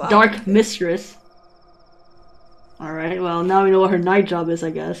 Wow. Dark Mistress. Alright, well now we know what her night job is, I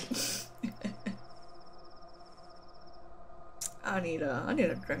guess. I need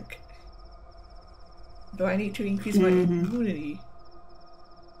a drink. Do I need to increase my immunity?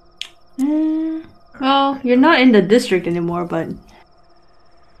 Well, you're not in the district anymore, but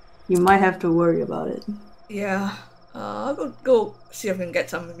you might have to worry about it. Yeah. I'll go see if I can get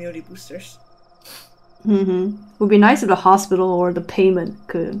some immunity boosters. Would be nice if the hospital or the payment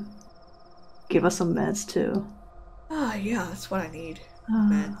could give us some meds too. Ah, yeah, that's what I need.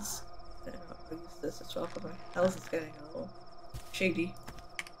 Meds. I'll use this as well, but my health is getting a little shady.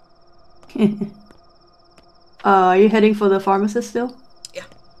 Are you heading for the pharmacist still? Yeah.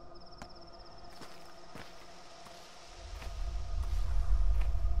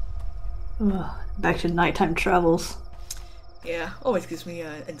 Ugh, back to nighttime travels. Yeah, always gives me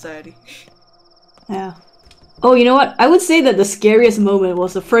anxiety. Yeah. Oh, you know what? I would say that the scariest moment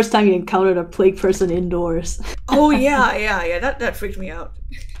was the first time you encountered a plague person indoors. Oh yeah, that freaked me out.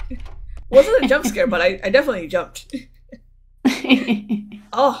 Wasn't a jump scare, but I definitely jumped.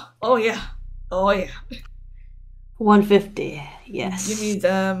 Oh yeah. 150, yes. Give me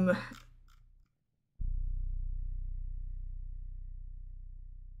them.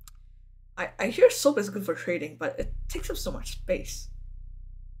 I hear soap is good for trading, but it takes up so much space.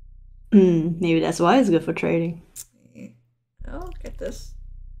 Maybe that's why it's good for trading. I'll get this.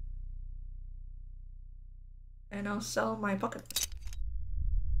 And I'll sell my pocket.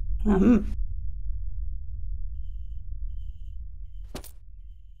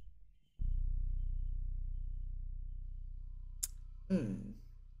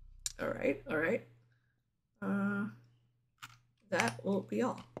 Alright. That will be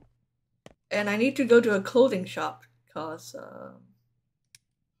all. And I need to go to a clothing shop, because,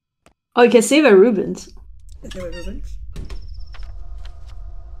 Oh, you can save at Rubens. Is there a Rubens?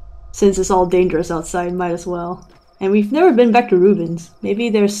 Since it's all dangerous outside, might as well. And we've never been back to Rubens. Maybe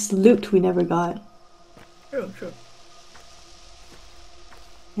there's loot we never got. True.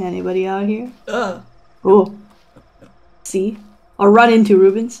 Anybody out here? No. See? Or run into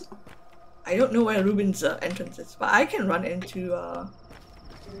Rubens? I don't know where Ruben's entrance is, but I can run into,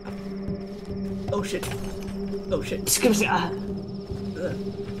 Oh shit. I'm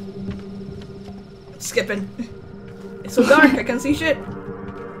skipping. It's so dark, I can't see shit.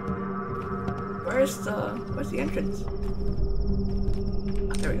 Where's the entrance?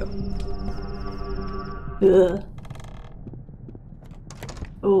 Oh, there we go. Ugh.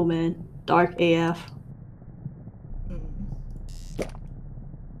 Oh man, dark AF.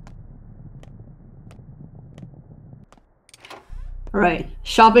 Right,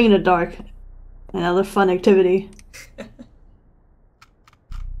 shopping in the dark. Another fun activity.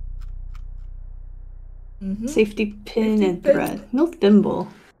 Safety pin and thread. Milk thimble.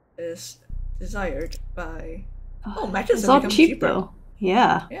 Is desired by... Oh, matches it's have all become cheap cheaper. though.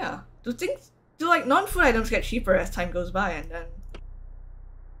 Yeah. Yeah. Do like non-food items get cheaper as time goes by, and then...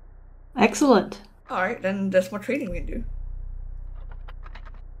 Excellent. Alright, then there's more trading we can do.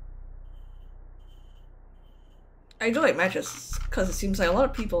 I do like matches, because it seems like a lot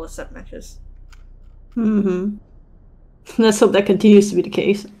of people accept matches. Let's hope that continues to be the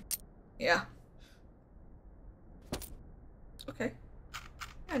case. Yeah. Okay.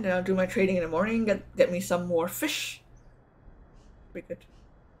 And then I'll do my trading in the morning, get me some more fish. Pretty good.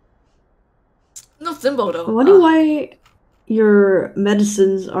 No thimble though. I wonder why your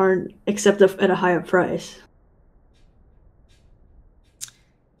medicines aren't accepted at a higher price.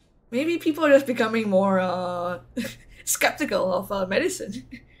 Maybe people are just becoming more skeptical of medicine.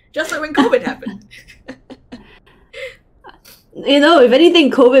 Just like when COVID happened. You know, if anything,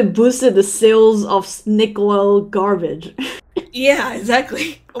 COVID boosted the sales of snake oil garbage. Yeah,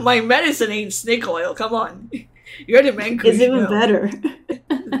 exactly. My medicine ain't snake oil, come on. You're the man. It's even better.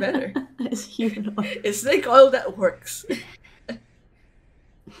 It's better. It's human oil. It's snake oil that works.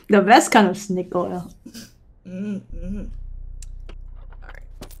 The best kind of snake oil.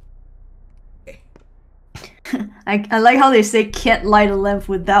 I like how they say can't light a lamp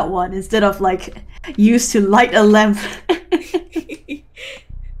with that one instead of like used to light a lamp.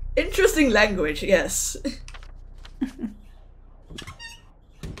 Interesting language, yes.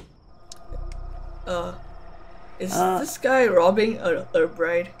 Is this guy robbing a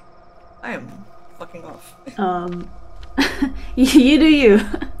bride? I am fucking off. You do you.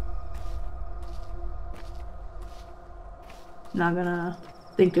 Not gonna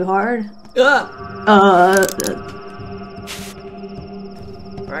think too hard.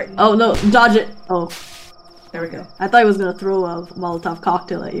 Right. Oh no, dodge it. Oh. There we go. I thought he was gonna throw a Molotov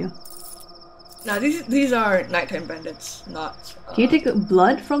cocktail at you. No, these are nighttime bandits, not... Can you take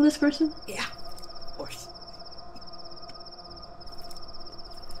blood from this person? Yeah, of course.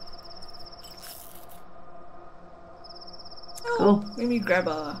 Cool. Maybe grab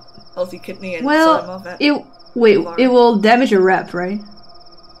a healthy kidney and sell them off at... it will damage your rep, right?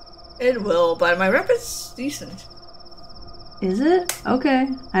 It will, but my rep is decent. Is it? Okay.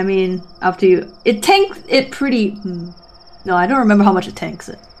 I mean, up to you. It tanks it pretty... No, I don't remember how much it tanks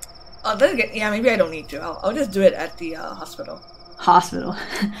it. Oh, then again, yeah, maybe I don't need to. I'll just do it at the hospital. Hospital.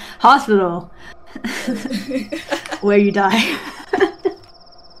 Hospital. Where you die.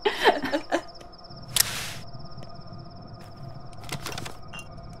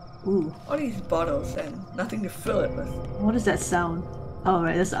 Ooh. All these bottles and nothing to fill it with. What is that sound? Oh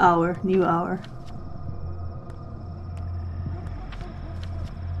right, that's hour. New hour.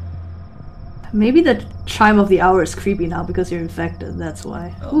 Maybe the chime of the hour is creepy now because you're infected, that's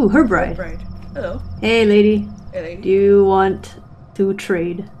why. Oh, Ooh, her bride. Hello. Hey lady. Hey lady. Do you want to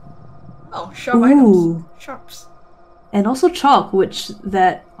trade? Oh, sharp Ooh. items. Sharps. And also chalk, which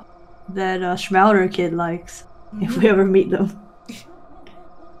that Schmouder kid likes. If we ever meet them.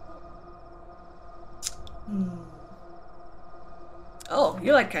 Oh,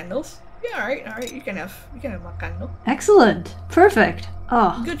 you like candles? Yeah, alright. You can have my candle. Excellent. Perfect.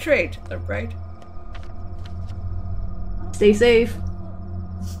 Oh, Good trade, right? stay safe.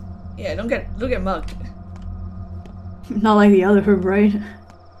 Yeah, don't get mugged. Not like the other herb, right?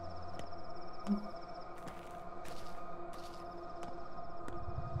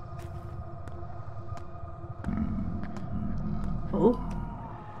 Oh.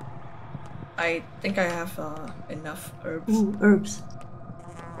 I think I have enough herbs. Ooh, herbs.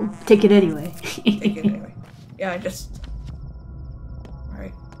 Oh, take it anyway. Take it anyway. Yeah, I just.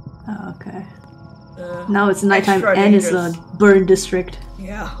 Alright. Oh, okay. Now it's nighttime extra and it's dangerous. a burn district.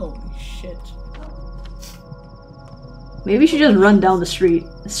 Yeah, holy shit. Maybe we should just run down the street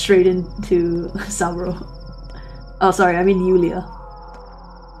straight into Sabro. Oh, sorry, I mean Yulia.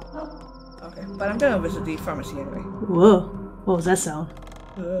 Okay, but I'm gonna visit the pharmacy anyway. Whoa. What was that sound?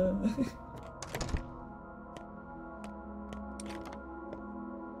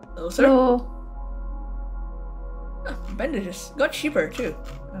 Hello, sir. Hello. Bandages got cheaper too.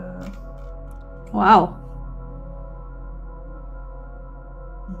 Wow.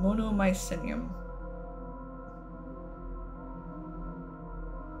 Monomycinium.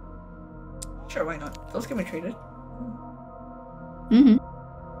 Sure, why not? Those can be traded. Mm-hmm.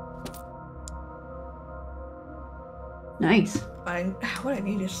 Nice. What I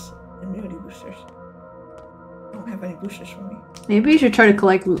need is immunity boosters. I don't have any boosters for me. Maybe you should try to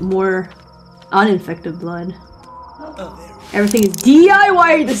collect more uninfected blood. Oh, Everything is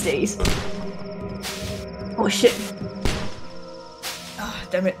DIY these days. Oh shit. ah,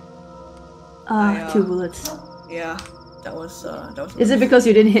 damn it. 2 bullets. Yeah, that was. Is it because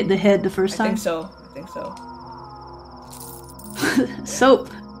you didn't hit the head the first I time? think so. Soap.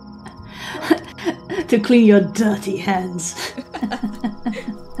 To clean your dirty hands.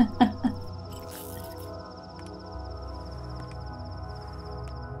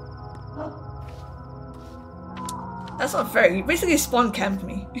 That's not fair. You basically spawn camped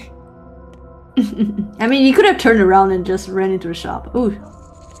me. I mean, you could have turned around and just ran into a shop. Ooh,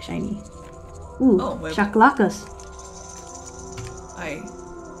 shiny. Ooh, Oh, wait. shaklakas.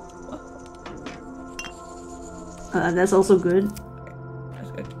 What? That's also good.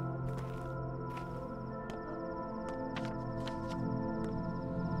 That's good.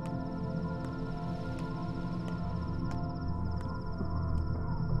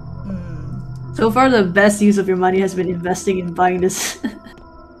 So far, the best use of your money has been investing in buying this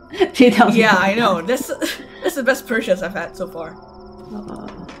 3,000. Yeah, I know. That's the best purchase I've had so far.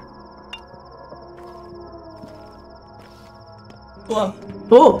 Whoa.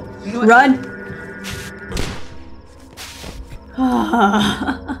 Oh, You know what? run!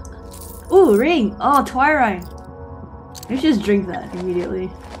 Ooh, ring! Oh, Twilight. You should just drink that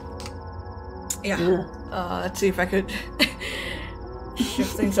immediately. Yeah. Ugh. Let's see if I could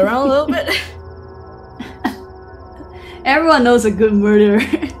shift things around a little bit. Everyone knows a good murder.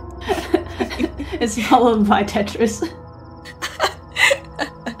 It's followed by Tetris.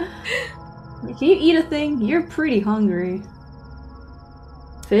 Can you eat a thing? You're pretty hungry.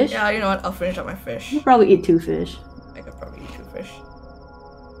 Fish? Yeah, you know what? I'll finish up my fish. You probably eat 2 fish. I could probably eat 2 fish.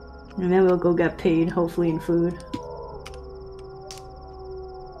 And then we'll go get paid, hopefully in food.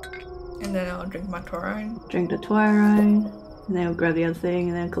 And then I'll drink my taurine. Drink the Twilight. And then we'll grab the other thing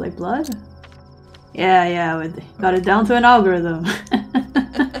and then collect blood. Yeah, we got it down to an algorithm.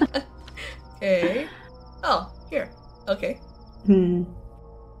 Okay. Oh, here. Okay. Don't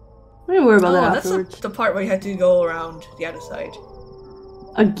worry about that that's afterwards. the part where you had to go around the other side.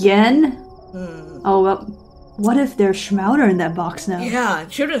 Again? Hmm. Oh, well, what if there's Schmouder in that box now? Yeah,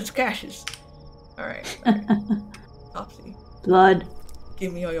 children's caches. Alright. Topsy. Blood.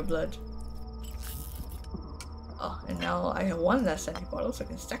 Give me all your blood. Oh, and now I have 1 less empty bottle, so I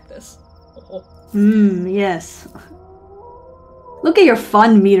can stack this. Oh. Yes. Look at your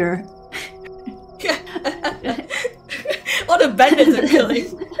fun meter. All the bandits are killing.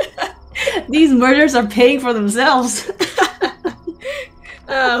 These murders are paying for themselves.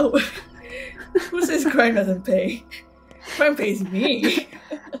 Who says crime doesn't pay? Crime pays me.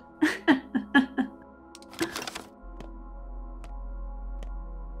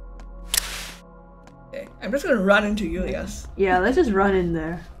 Okay, I'm just gonna run into Julius. Yeah, let's just run in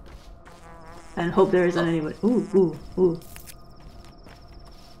there. And hope there isn't anybody. Ooh, ooh, ooh.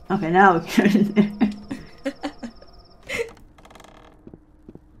 Okay, now we can get in there.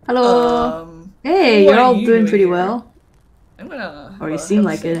 Hello! Hey, what you're are all you doing pretty here? well. I'm gonna. Or you seem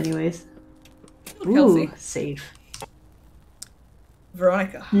like it anyways. Ooh, Healthy. safe.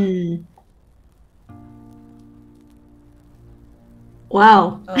 Veronica.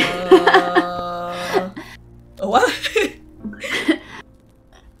 Wow. What?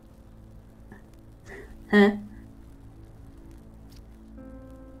 Huh?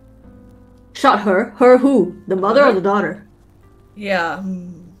 Shot her? Her who? The mother or the daughter? Yeah.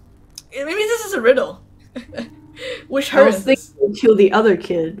 Maybe this is a riddle. Which I her was is this? thinking to kill the other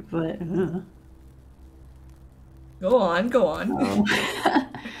kid, but... Go on, go on. Oh.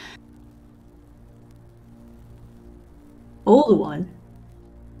 Old one.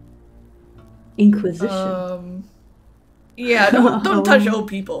 Inquisition. Yeah, don't touch old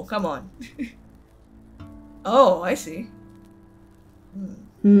people. Come on. Oh, I see.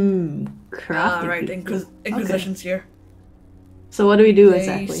 Crafty right, people. Inquisition's here. So what do we do Day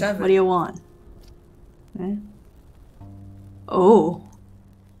exactly? 7. What do you want? Eh? Oh.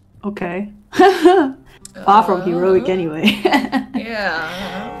 Okay. Far from heroic anyway.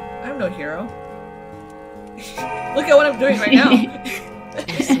 Yeah, I'm no hero. Look at what I'm doing right now.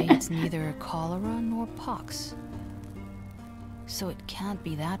 They say it's neither cholera nor pox. So it can't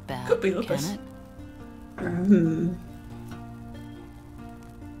be that bad, Could be can lupus. it?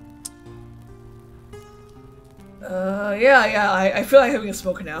 Yeah, I feel like having a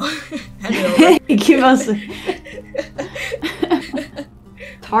smoke now. Hand it over. Give us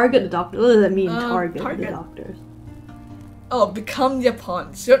target the doctor. What does that mean? Target the target. doctor. Oh, become their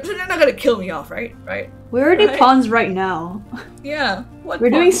pawns. So they're not gonna kill me off, right? Right? We're already Right. pawns right now. Yeah. What We're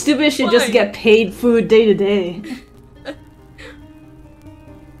doing pawns? stupid shit Why? just to get paid food day to day.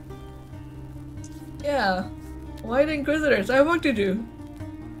 Yeah. Why the Inquisitors? I have work to do.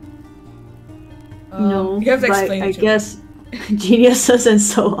 No, you have to but explain I it to me. guess geniuses and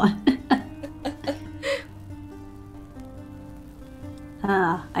so on.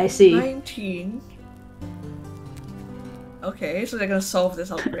 Ah, I see. 19. Okay, so they're gonna solve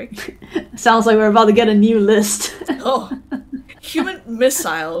this outbreak. Sounds like we're about to get a new list. Oh, human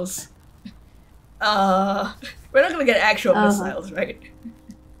missiles. We're not gonna get actual missiles, right?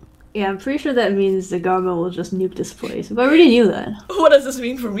 Yeah, I'm pretty sure that means the government will just nuke this place. But I already knew that. What does this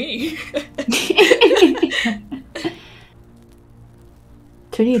mean for me?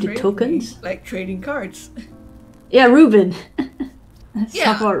 Turning into Trade tokens? me, like trading cards. Yeah, Ruben. Let's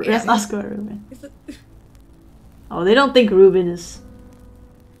Yeah, let's yeah. ask about Ruben. Oh, they don't think Ruben is...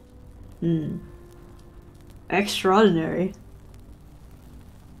 extraordinary.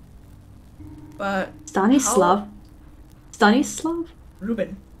 But Stanislav? Stanislav?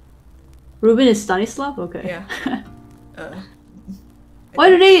 Ruben. Ruben is Stanislav? Okay. Yeah. Why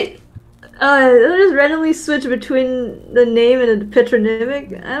do they just randomly switch between the name and the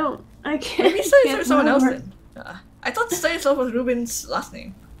patronymic? I can't. Maybe Stanislav can't is someone else remember. then. I thought Stanislav was Ruben's last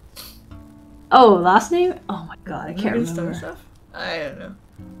name. Oh, last name? Oh my god, I can't Ruben remember. Stanislav? I don't know.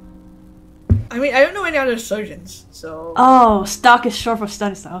 I mean, I don't know any other surgeons, so... Oh, stock is short for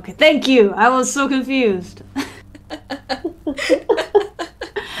Stanislav. Okay, thank you. I was so confused.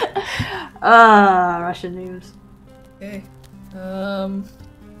 Russian names. Okay.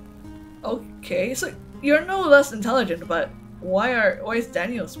 Okay, so you're no less intelligent, but why is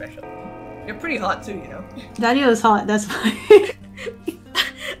Daniel special? You're pretty hot too, you know. Daniel is hot, that's why.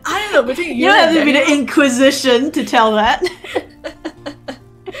 I don't know, between You you don't have and to be the Daniel... Inquisition to tell that.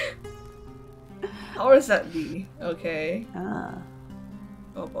 How does that be? Okay.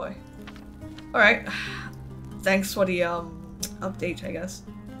 Oh boy. Alright. Thanks for the update, I guess.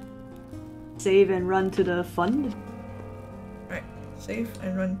 Save and run to the fund. Right. Save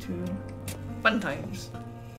and run to fun times.